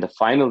 And then the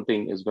final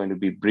thing is going to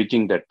be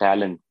bridging the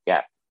talent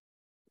gap.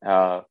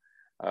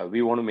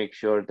 We want to make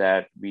sure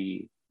that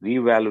we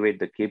reevaluate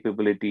the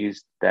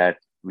capabilities that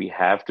we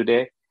have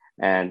today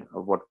and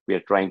what we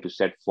are trying to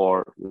set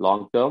for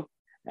long term,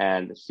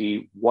 and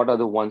see what are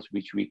the ones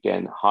which we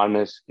can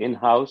harness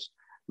in-house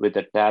with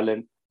the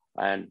talent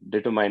and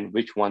determine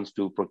which ones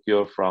to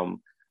procure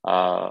from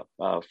our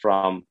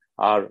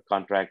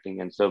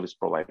contracting and service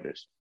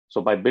providers.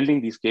 So by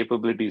building these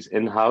capabilities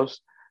in-house,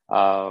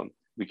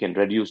 we can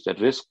reduce the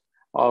risk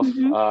of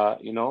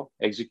Mm-hmm.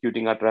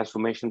 executing our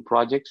transformation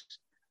projects.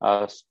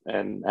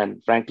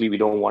 And frankly, we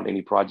don't want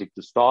any project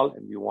to stall,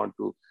 and we want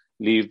to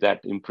leave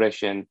that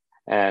impression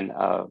and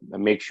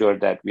make sure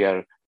that we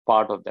are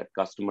part of that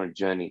customer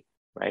journey.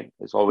 Right?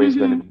 It's always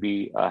going to Mm-hmm.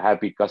 be a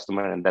happy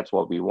customer, and that's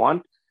what we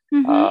want.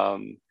 Mm-hmm.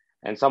 Um,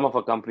 and some of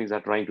our companies are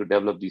trying to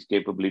develop these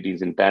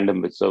capabilities in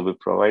tandem with service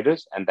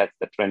providers, and that's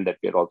the trend that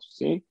we're also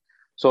seeing.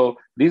 So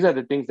these are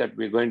the things that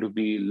we're going to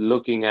be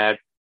looking at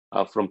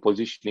from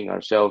positioning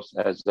ourselves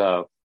as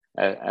a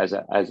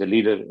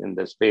leader in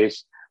the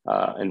space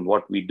in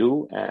what we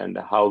do, and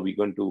how we're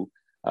going to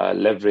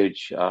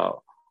leverage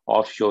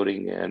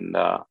offshoring and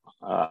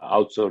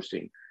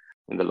outsourcing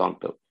in the long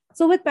term.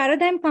 So with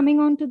Paradigm coming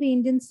onto the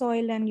Indian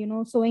soil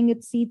and sowing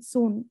its seeds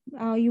soon,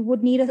 you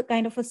would need a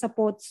kind of a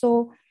support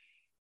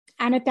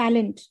and a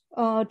talent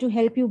to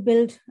help you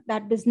build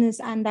that business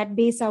and that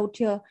base out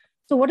here.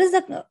 So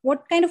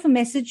what kind of a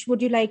message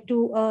would you like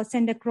to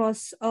send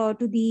across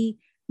to the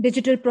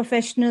digital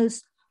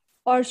professionals,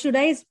 or should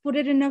I put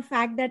it in a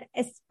fact that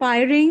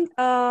aspiring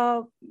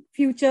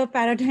future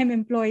Paradigm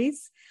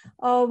employees?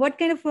 What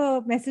kind of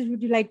a message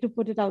would you like to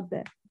put it out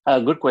there?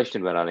 Good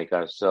question,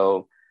 Veronica.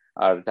 So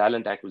our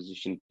talent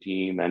acquisition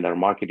team and our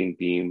marketing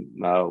team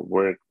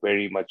work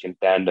very much in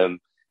tandem,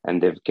 and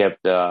they've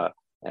kept the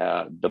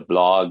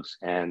blogs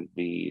and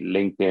the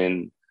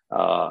LinkedIn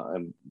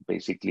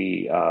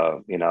basically,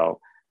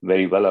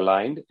 very well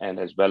aligned, and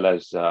as well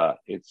as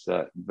it's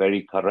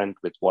very current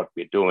with what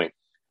we're doing.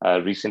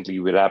 Recently,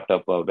 we wrapped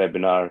up a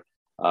webinar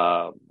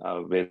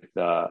with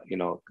a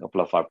couple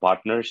of our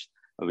partners.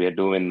 We are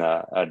doing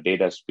a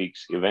Data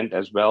Speaks event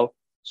as well.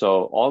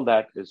 So all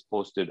that is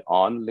posted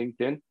on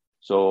LinkedIn.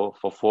 So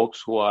for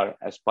folks who are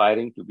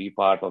aspiring to be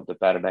part of the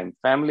Paradigm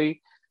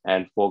family,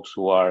 and folks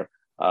who are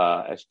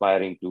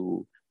aspiring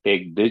to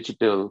take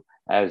digital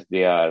as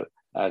their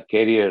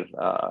career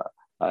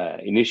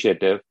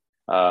initiative,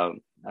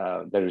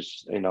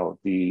 there's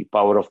the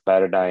power of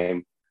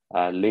Paradigm.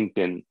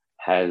 LinkedIn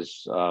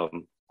has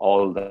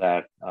all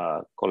that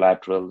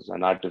collaterals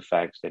and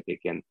artifacts that they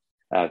can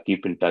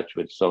keep in touch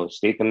with. So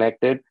stay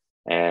connected,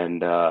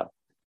 and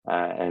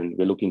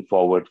we're looking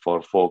forward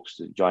for folks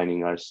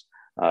joining us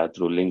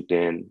through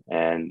LinkedIn,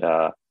 and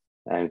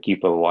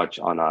keep a watch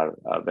on our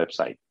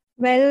website.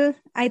 Well,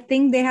 I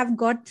think they have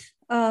got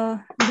the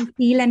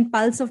feel and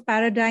pulse of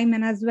Paradigm,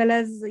 and as well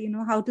as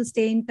how to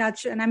stay in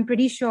touch. And I'm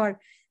pretty sure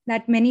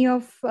that many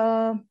of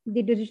the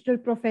digital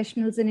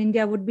professionals in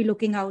India would be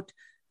looking out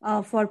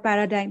for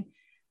Paradigm.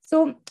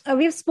 So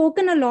we have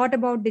spoken a lot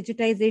about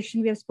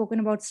digitization. We have spoken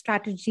about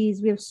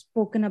strategies. We have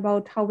spoken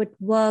about how it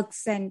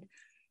works, and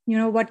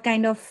what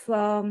kind of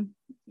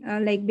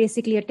like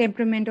basically a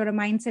temperament or a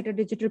mindset a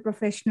digital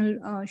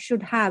professional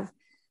should have.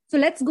 So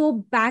let's go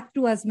back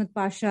to Azmath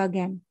Pasha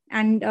again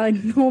and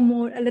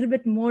know a little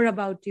bit more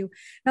about you.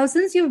 Now,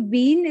 since you've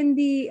been in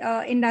the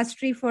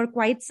industry for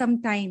quite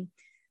some time,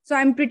 so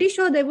I'm pretty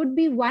sure there would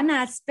be one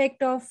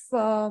aspect of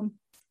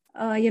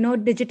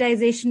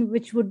digitization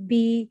which would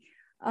be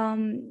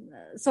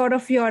sort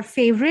of your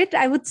favorite,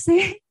 I would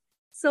say.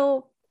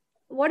 So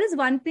what is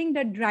one thing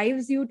that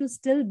drives you to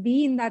still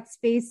be in that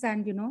space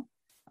and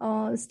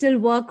still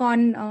work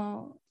on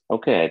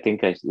Okay, I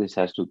think this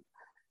has to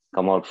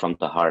come out from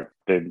the heart,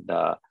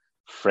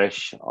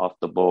 fresh off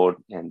the board.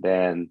 And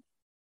then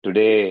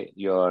today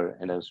you're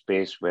in a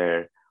space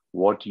where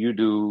what you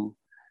do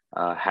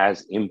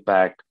has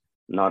impact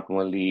not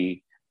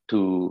only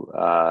to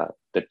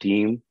the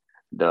team,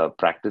 the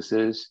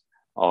practices,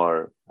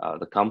 or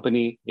the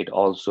company. It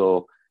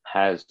also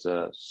has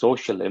a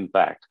social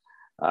impact,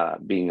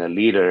 being a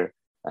leader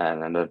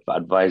and an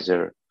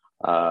advisor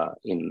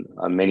in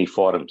many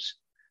forums.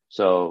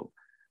 So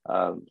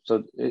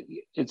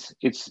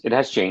it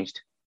has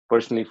changed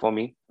personally for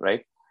me,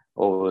 right,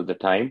 over the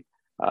time.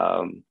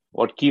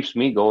 What keeps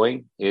me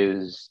going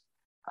is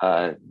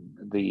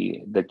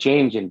the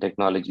change in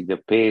technology. The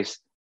pace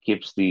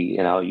keeps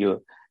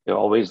you're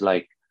always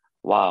like,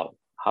 wow,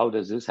 how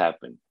does this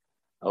happen?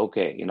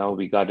 Okay,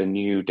 we got a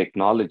new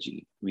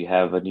technology. We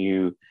have a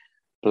new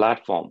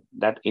platform.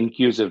 That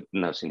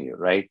inquisitiveness in you,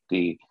 right?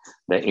 The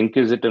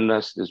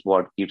inquisitiveness is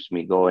what keeps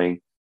me going.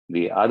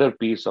 The other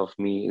piece of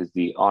me is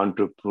the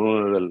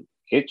entrepreneurial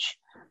itch.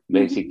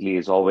 Basically,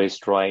 is always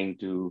trying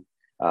to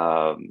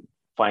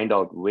find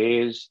out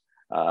ways,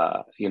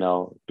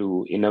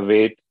 to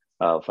innovate,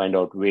 find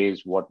out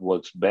ways what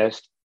works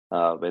best,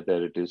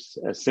 whether it is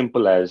as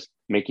simple as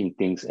making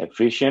things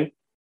efficient.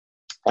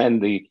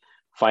 And the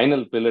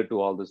final pillar to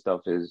all this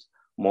stuff is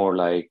more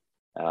like,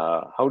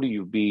 how do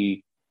you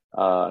be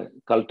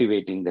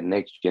cultivating the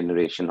next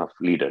generation of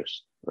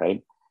leaders,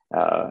 right?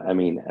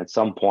 At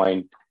some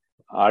point,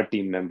 our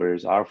team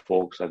members, our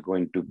folks are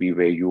going to be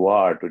where you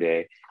are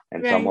today,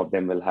 and right. Some of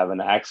them will have an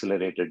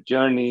accelerated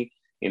journey,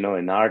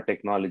 in our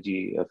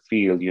technology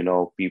field,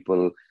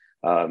 people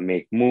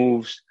make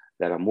moves.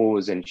 There are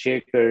movers and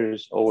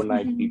shakers.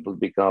 Overnight, Mhm. people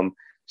become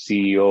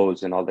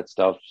CEOs and all that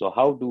stuff. So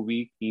how do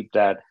we keep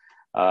that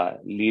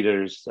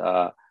leaders,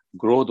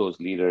 grow those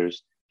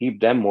leaders, keep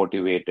them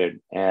motivated,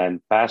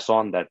 and pass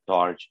on that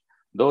torch?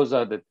 Those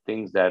are the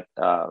things that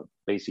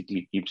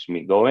basically keeps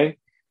me going.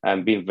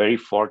 I'm being very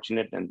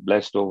fortunate and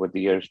blessed over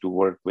the years to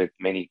work with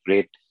many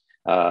great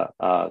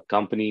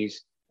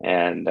companies,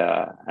 and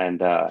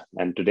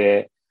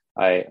today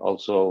I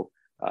also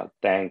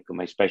thank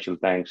my special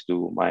thanks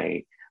to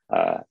my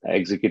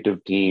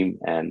executive team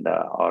and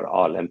our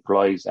all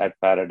employees at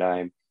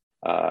Paradigm,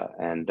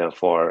 and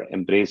for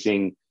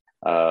embracing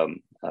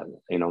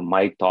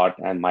my thought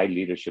and my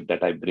leadership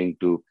that I bring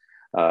to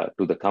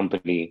the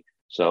company.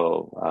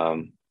 So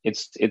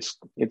it's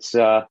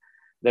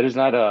there is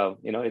not a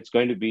it's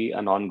going to be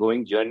an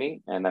ongoing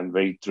journey, and I'm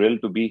very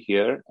thrilled to be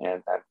here,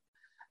 and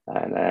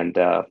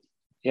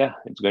yeah,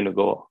 it's going to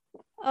go.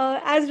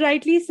 As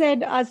rightly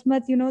said,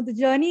 Asmat, the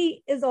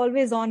journey is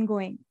always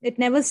ongoing. It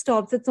never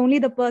stops. It's only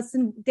the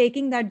person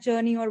taking that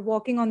journey or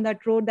walking on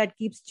that road that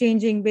keeps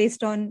changing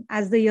based on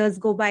as the years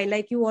go by.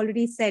 Like you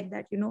already said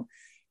that,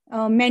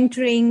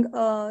 mentoring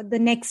the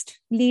next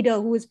leader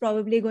who is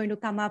probably going to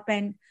come up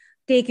and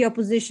take your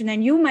position,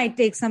 and you might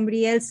take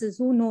somebody else's,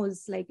 who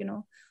knows,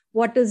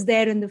 what is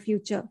there in the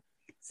future.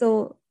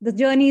 So the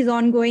journey is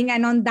ongoing.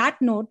 And on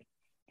that note,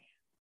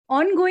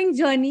 ongoing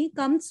journey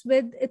comes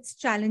with its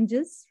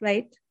challenges,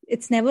 right?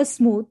 It's never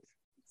smooth.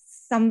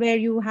 Somewhere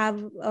you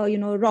have,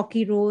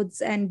 rocky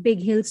roads and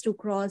big hills to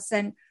cross.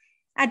 And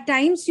at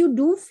times you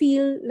do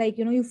feel like,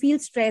 you feel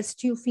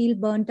stressed, you feel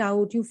burnt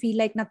out, you feel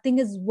like nothing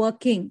is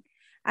working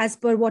as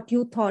per what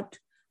you thought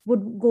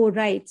would go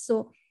right.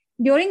 So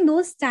during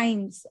those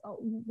times,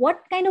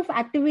 what kind of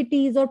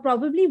activities, or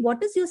probably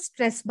what is your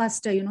stress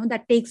buster,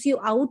 that takes you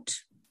out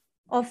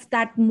of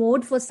that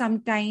mode for some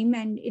time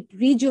and it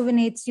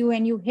rejuvenates you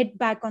and you hit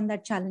back on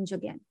that challenge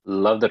again?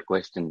 Love that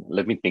question.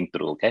 Let me think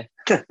through. Okay,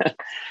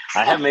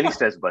 I have many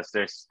stress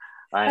busters,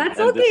 That's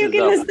and okay. this You is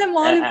can list them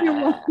all if you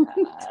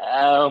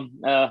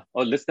want.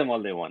 oh, list them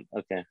all they want.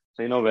 Okay,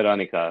 so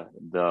Veronica,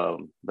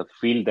 the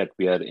field that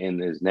we are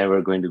in is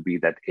never going to be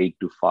that 8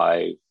 to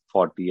 5,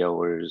 40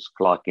 hours,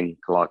 clock in,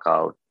 clock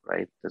out,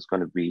 right? There's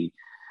going to be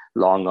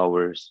long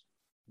hours,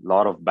 a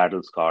lot of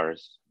battle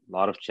scars, a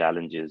lot of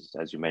challenges.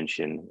 As you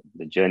mentioned,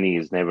 the journey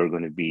is never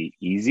going to be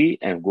easy,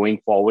 and going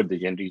forward, the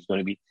journey is going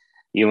to be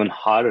even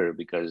harder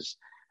because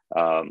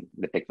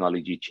the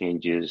technology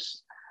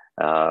changes,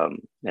 and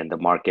the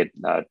market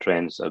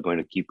trends are going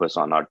to keep us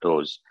on our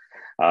toes.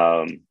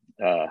 Um,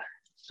 uh,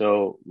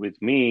 so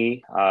with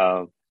me,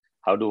 how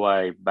do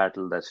I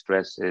battle the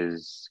stress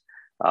is,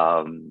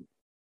 um,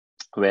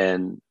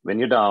 when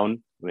you're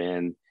down,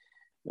 when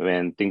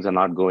things are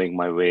not going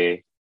my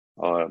way,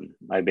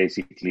 I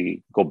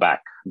basically go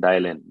back,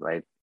 dial in,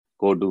 right?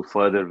 Go do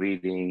further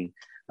reading,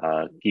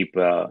 keep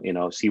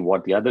see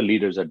what the other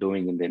leaders are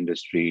doing in the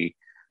industry,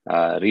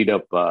 read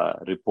up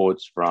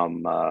reports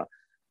from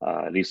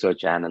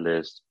research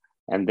analysts,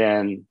 and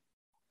then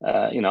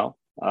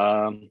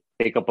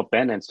take up a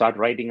pen and start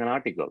writing an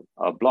article,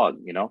 a blog,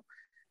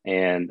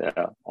 and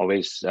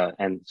always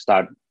and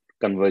start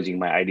converging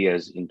my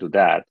ideas into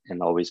that,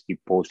 and always keep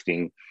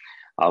posting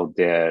out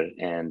there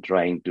and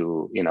trying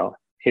to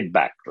hit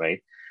back,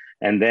 right?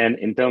 And then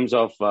in terms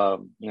of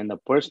in a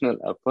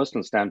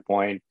personal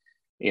standpoint,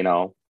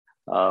 on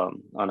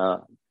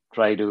a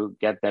try to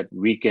get that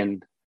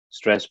weekend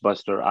stress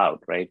buster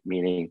out, right?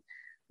 Meaning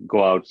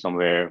go out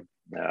somewhere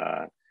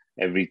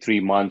every 3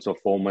 months or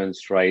 4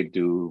 months, try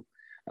to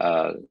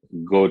uh,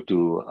 go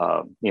to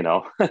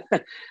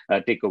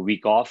take a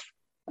week off,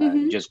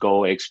 Mm-hmm. just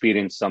go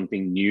experience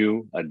something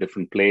new, a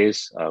different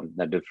place,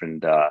 a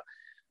different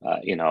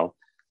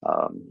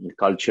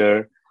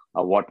culture,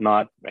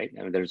 whatnot, right?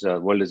 I mean, there's a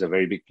world is a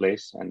very big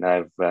place, and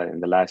I've in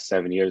the last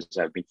 7 years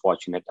I've been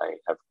fortunate. I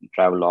have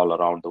traveled all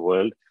around the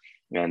world,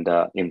 and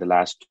in the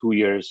last 2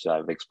 years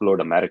I've explored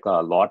America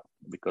a lot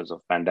because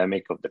of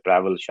pandemic, of the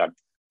travel shut,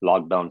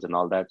 lockdowns, and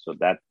all that. So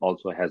that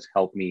also has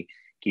helped me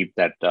keep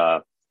that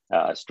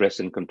stress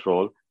in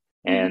control.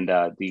 Mm-hmm.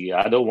 And the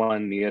other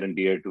one near and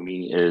dear to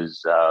me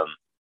is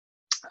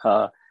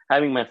uh,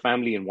 having my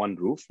family in one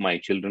roof, my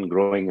children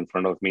growing in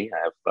front of me. I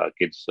have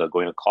kids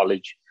going to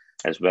college,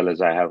 as well as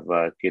I have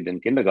a kid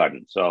in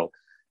kindergarten. So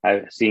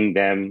seeing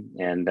them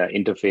and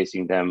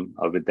interfacing them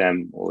with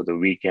them over the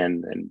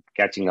weekend, and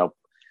catching up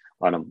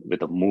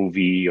with a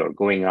movie, or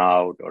going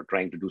out, or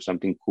trying to do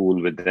something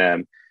cool with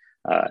them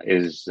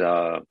is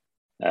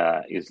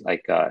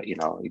like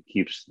it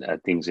keeps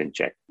things in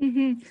check.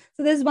 Mm-hmm.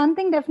 So there's one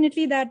thing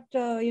definitely that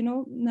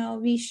now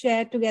we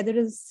share together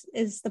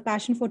is the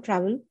passion for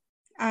travel.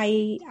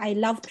 I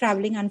love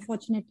traveling.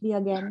 Unfortunately,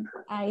 again,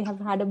 I have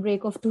had a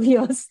break of 2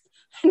 years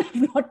and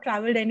I've not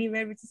traveled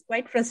anywhere, which is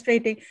quite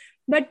frustrating.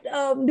 But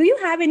do you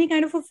have any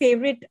kind of a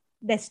favorite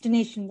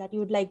destination that you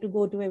would like to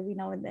go to every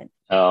now and then?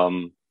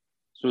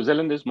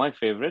 Switzerland is my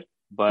favorite,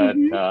 but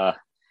Mm-hmm.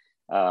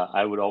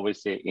 I would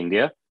always say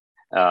India.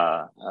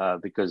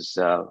 because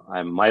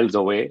I'm miles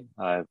away.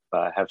 I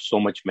have so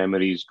much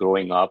memories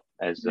growing up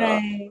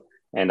Right.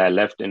 and I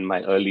left in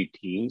my early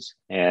teens,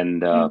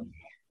 and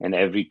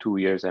every 2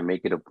 years I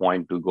make it a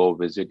point to go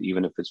visit,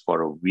 even if it's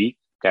for a week,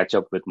 catch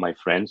up with my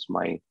friends,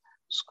 my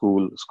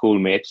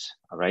schoolmates,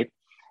 all right?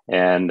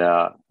 And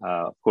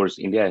of course,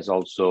 India is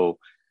also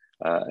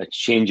it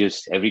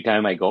changes every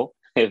time I go,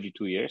 every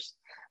 2 years.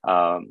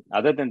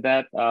 Other than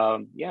that,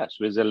 yeah,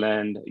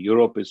 Switzerland,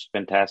 Europe is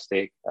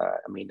fantastic.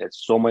 I mean, there's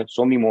so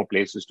many more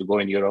places to go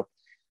in Europe.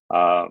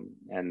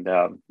 And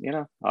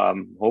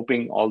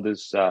hoping all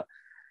this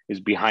is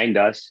behind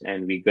us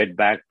and we get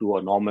back to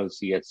a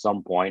normalcy at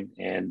some point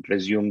and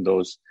resume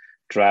those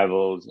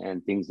travels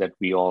and things that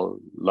we all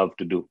love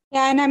to do.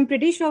 Yeah, and I'm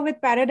pretty sure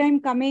with Paradigm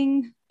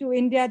coming to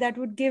India, that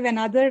would give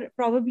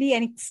probably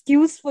an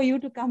excuse for you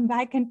to come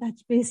back and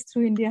touch base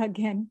through India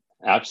again.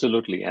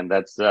 Absolutely, and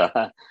that's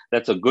a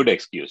good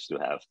excuse to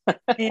have.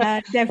 Yeah,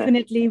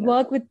 definitely.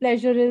 Work with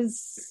pleasure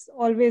is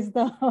always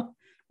the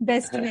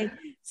best way.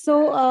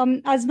 So,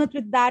 Azmath,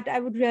 with that, I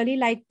would really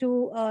like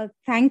to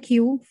thank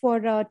you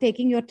for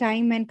taking your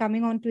time and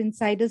coming on to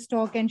Insiders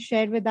Talk and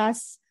share with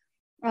us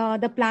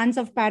the plans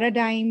of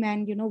Paradigm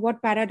and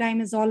what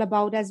Paradigm is all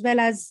about, as well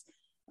as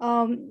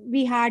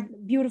we had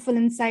beautiful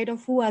insight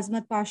of who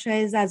Azmath Pasha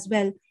is as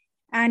well.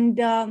 And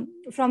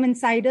from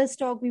Insiders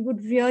Talk, we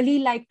would really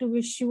like to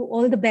wish you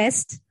all the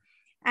best.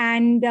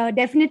 And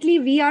definitely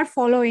we are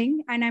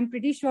following, and I'm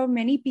pretty sure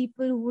many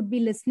people who would be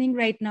listening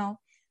right now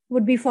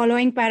would be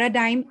following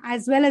Paradigm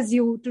as well as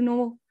you to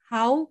know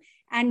how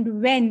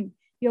and when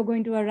you're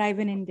going to arrive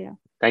in India.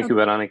 Thank you,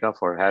 Veronica,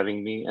 for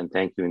having me, and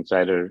thank you,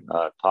 Insider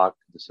Talk.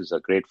 This is a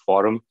great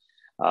forum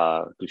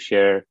to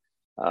share,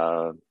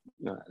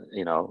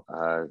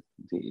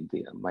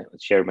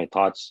 share my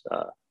thoughts.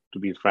 To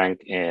be frank,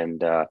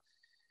 and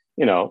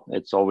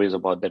it's always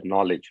about that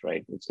knowledge,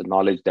 right? It's the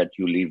knowledge that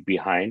you leave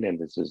behind,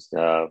 and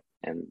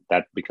and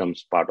that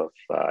becomes part of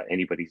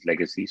anybody's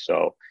legacy.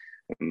 So,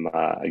 I'm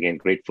again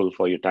grateful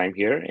for your time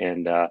here,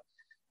 and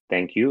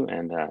thank you,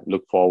 and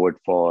look forward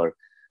for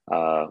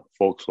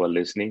folks who are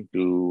listening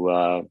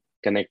to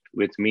connect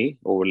with me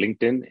over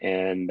LinkedIn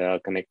and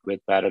connect with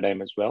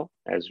Paradigm as well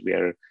as we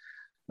are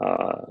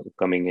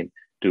coming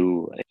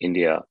into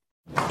India.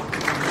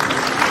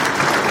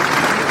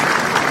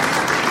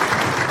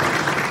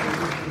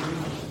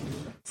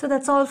 So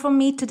that's all from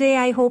me today.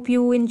 I hope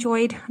you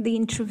enjoyed the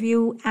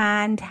interview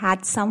and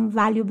had some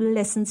valuable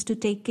lessons to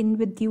take in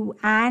with you,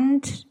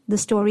 and the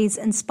stories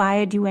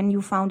inspired you and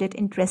you found it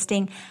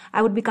interesting.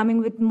 I would be coming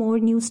with more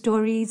new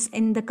stories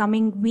in the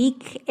coming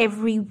week.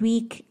 Every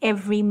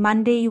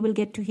Monday, you will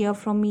get to hear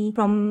from me,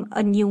 from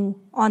a new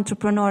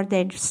entrepreneur,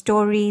 their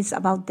stories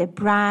about their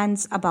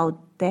brands, about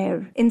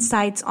their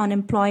insights on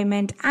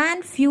employment,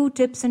 and few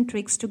tips and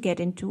tricks to get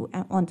into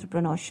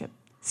entrepreneurship.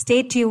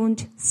 Stay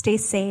tuned, stay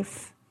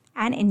safe,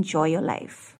 and enjoy your life.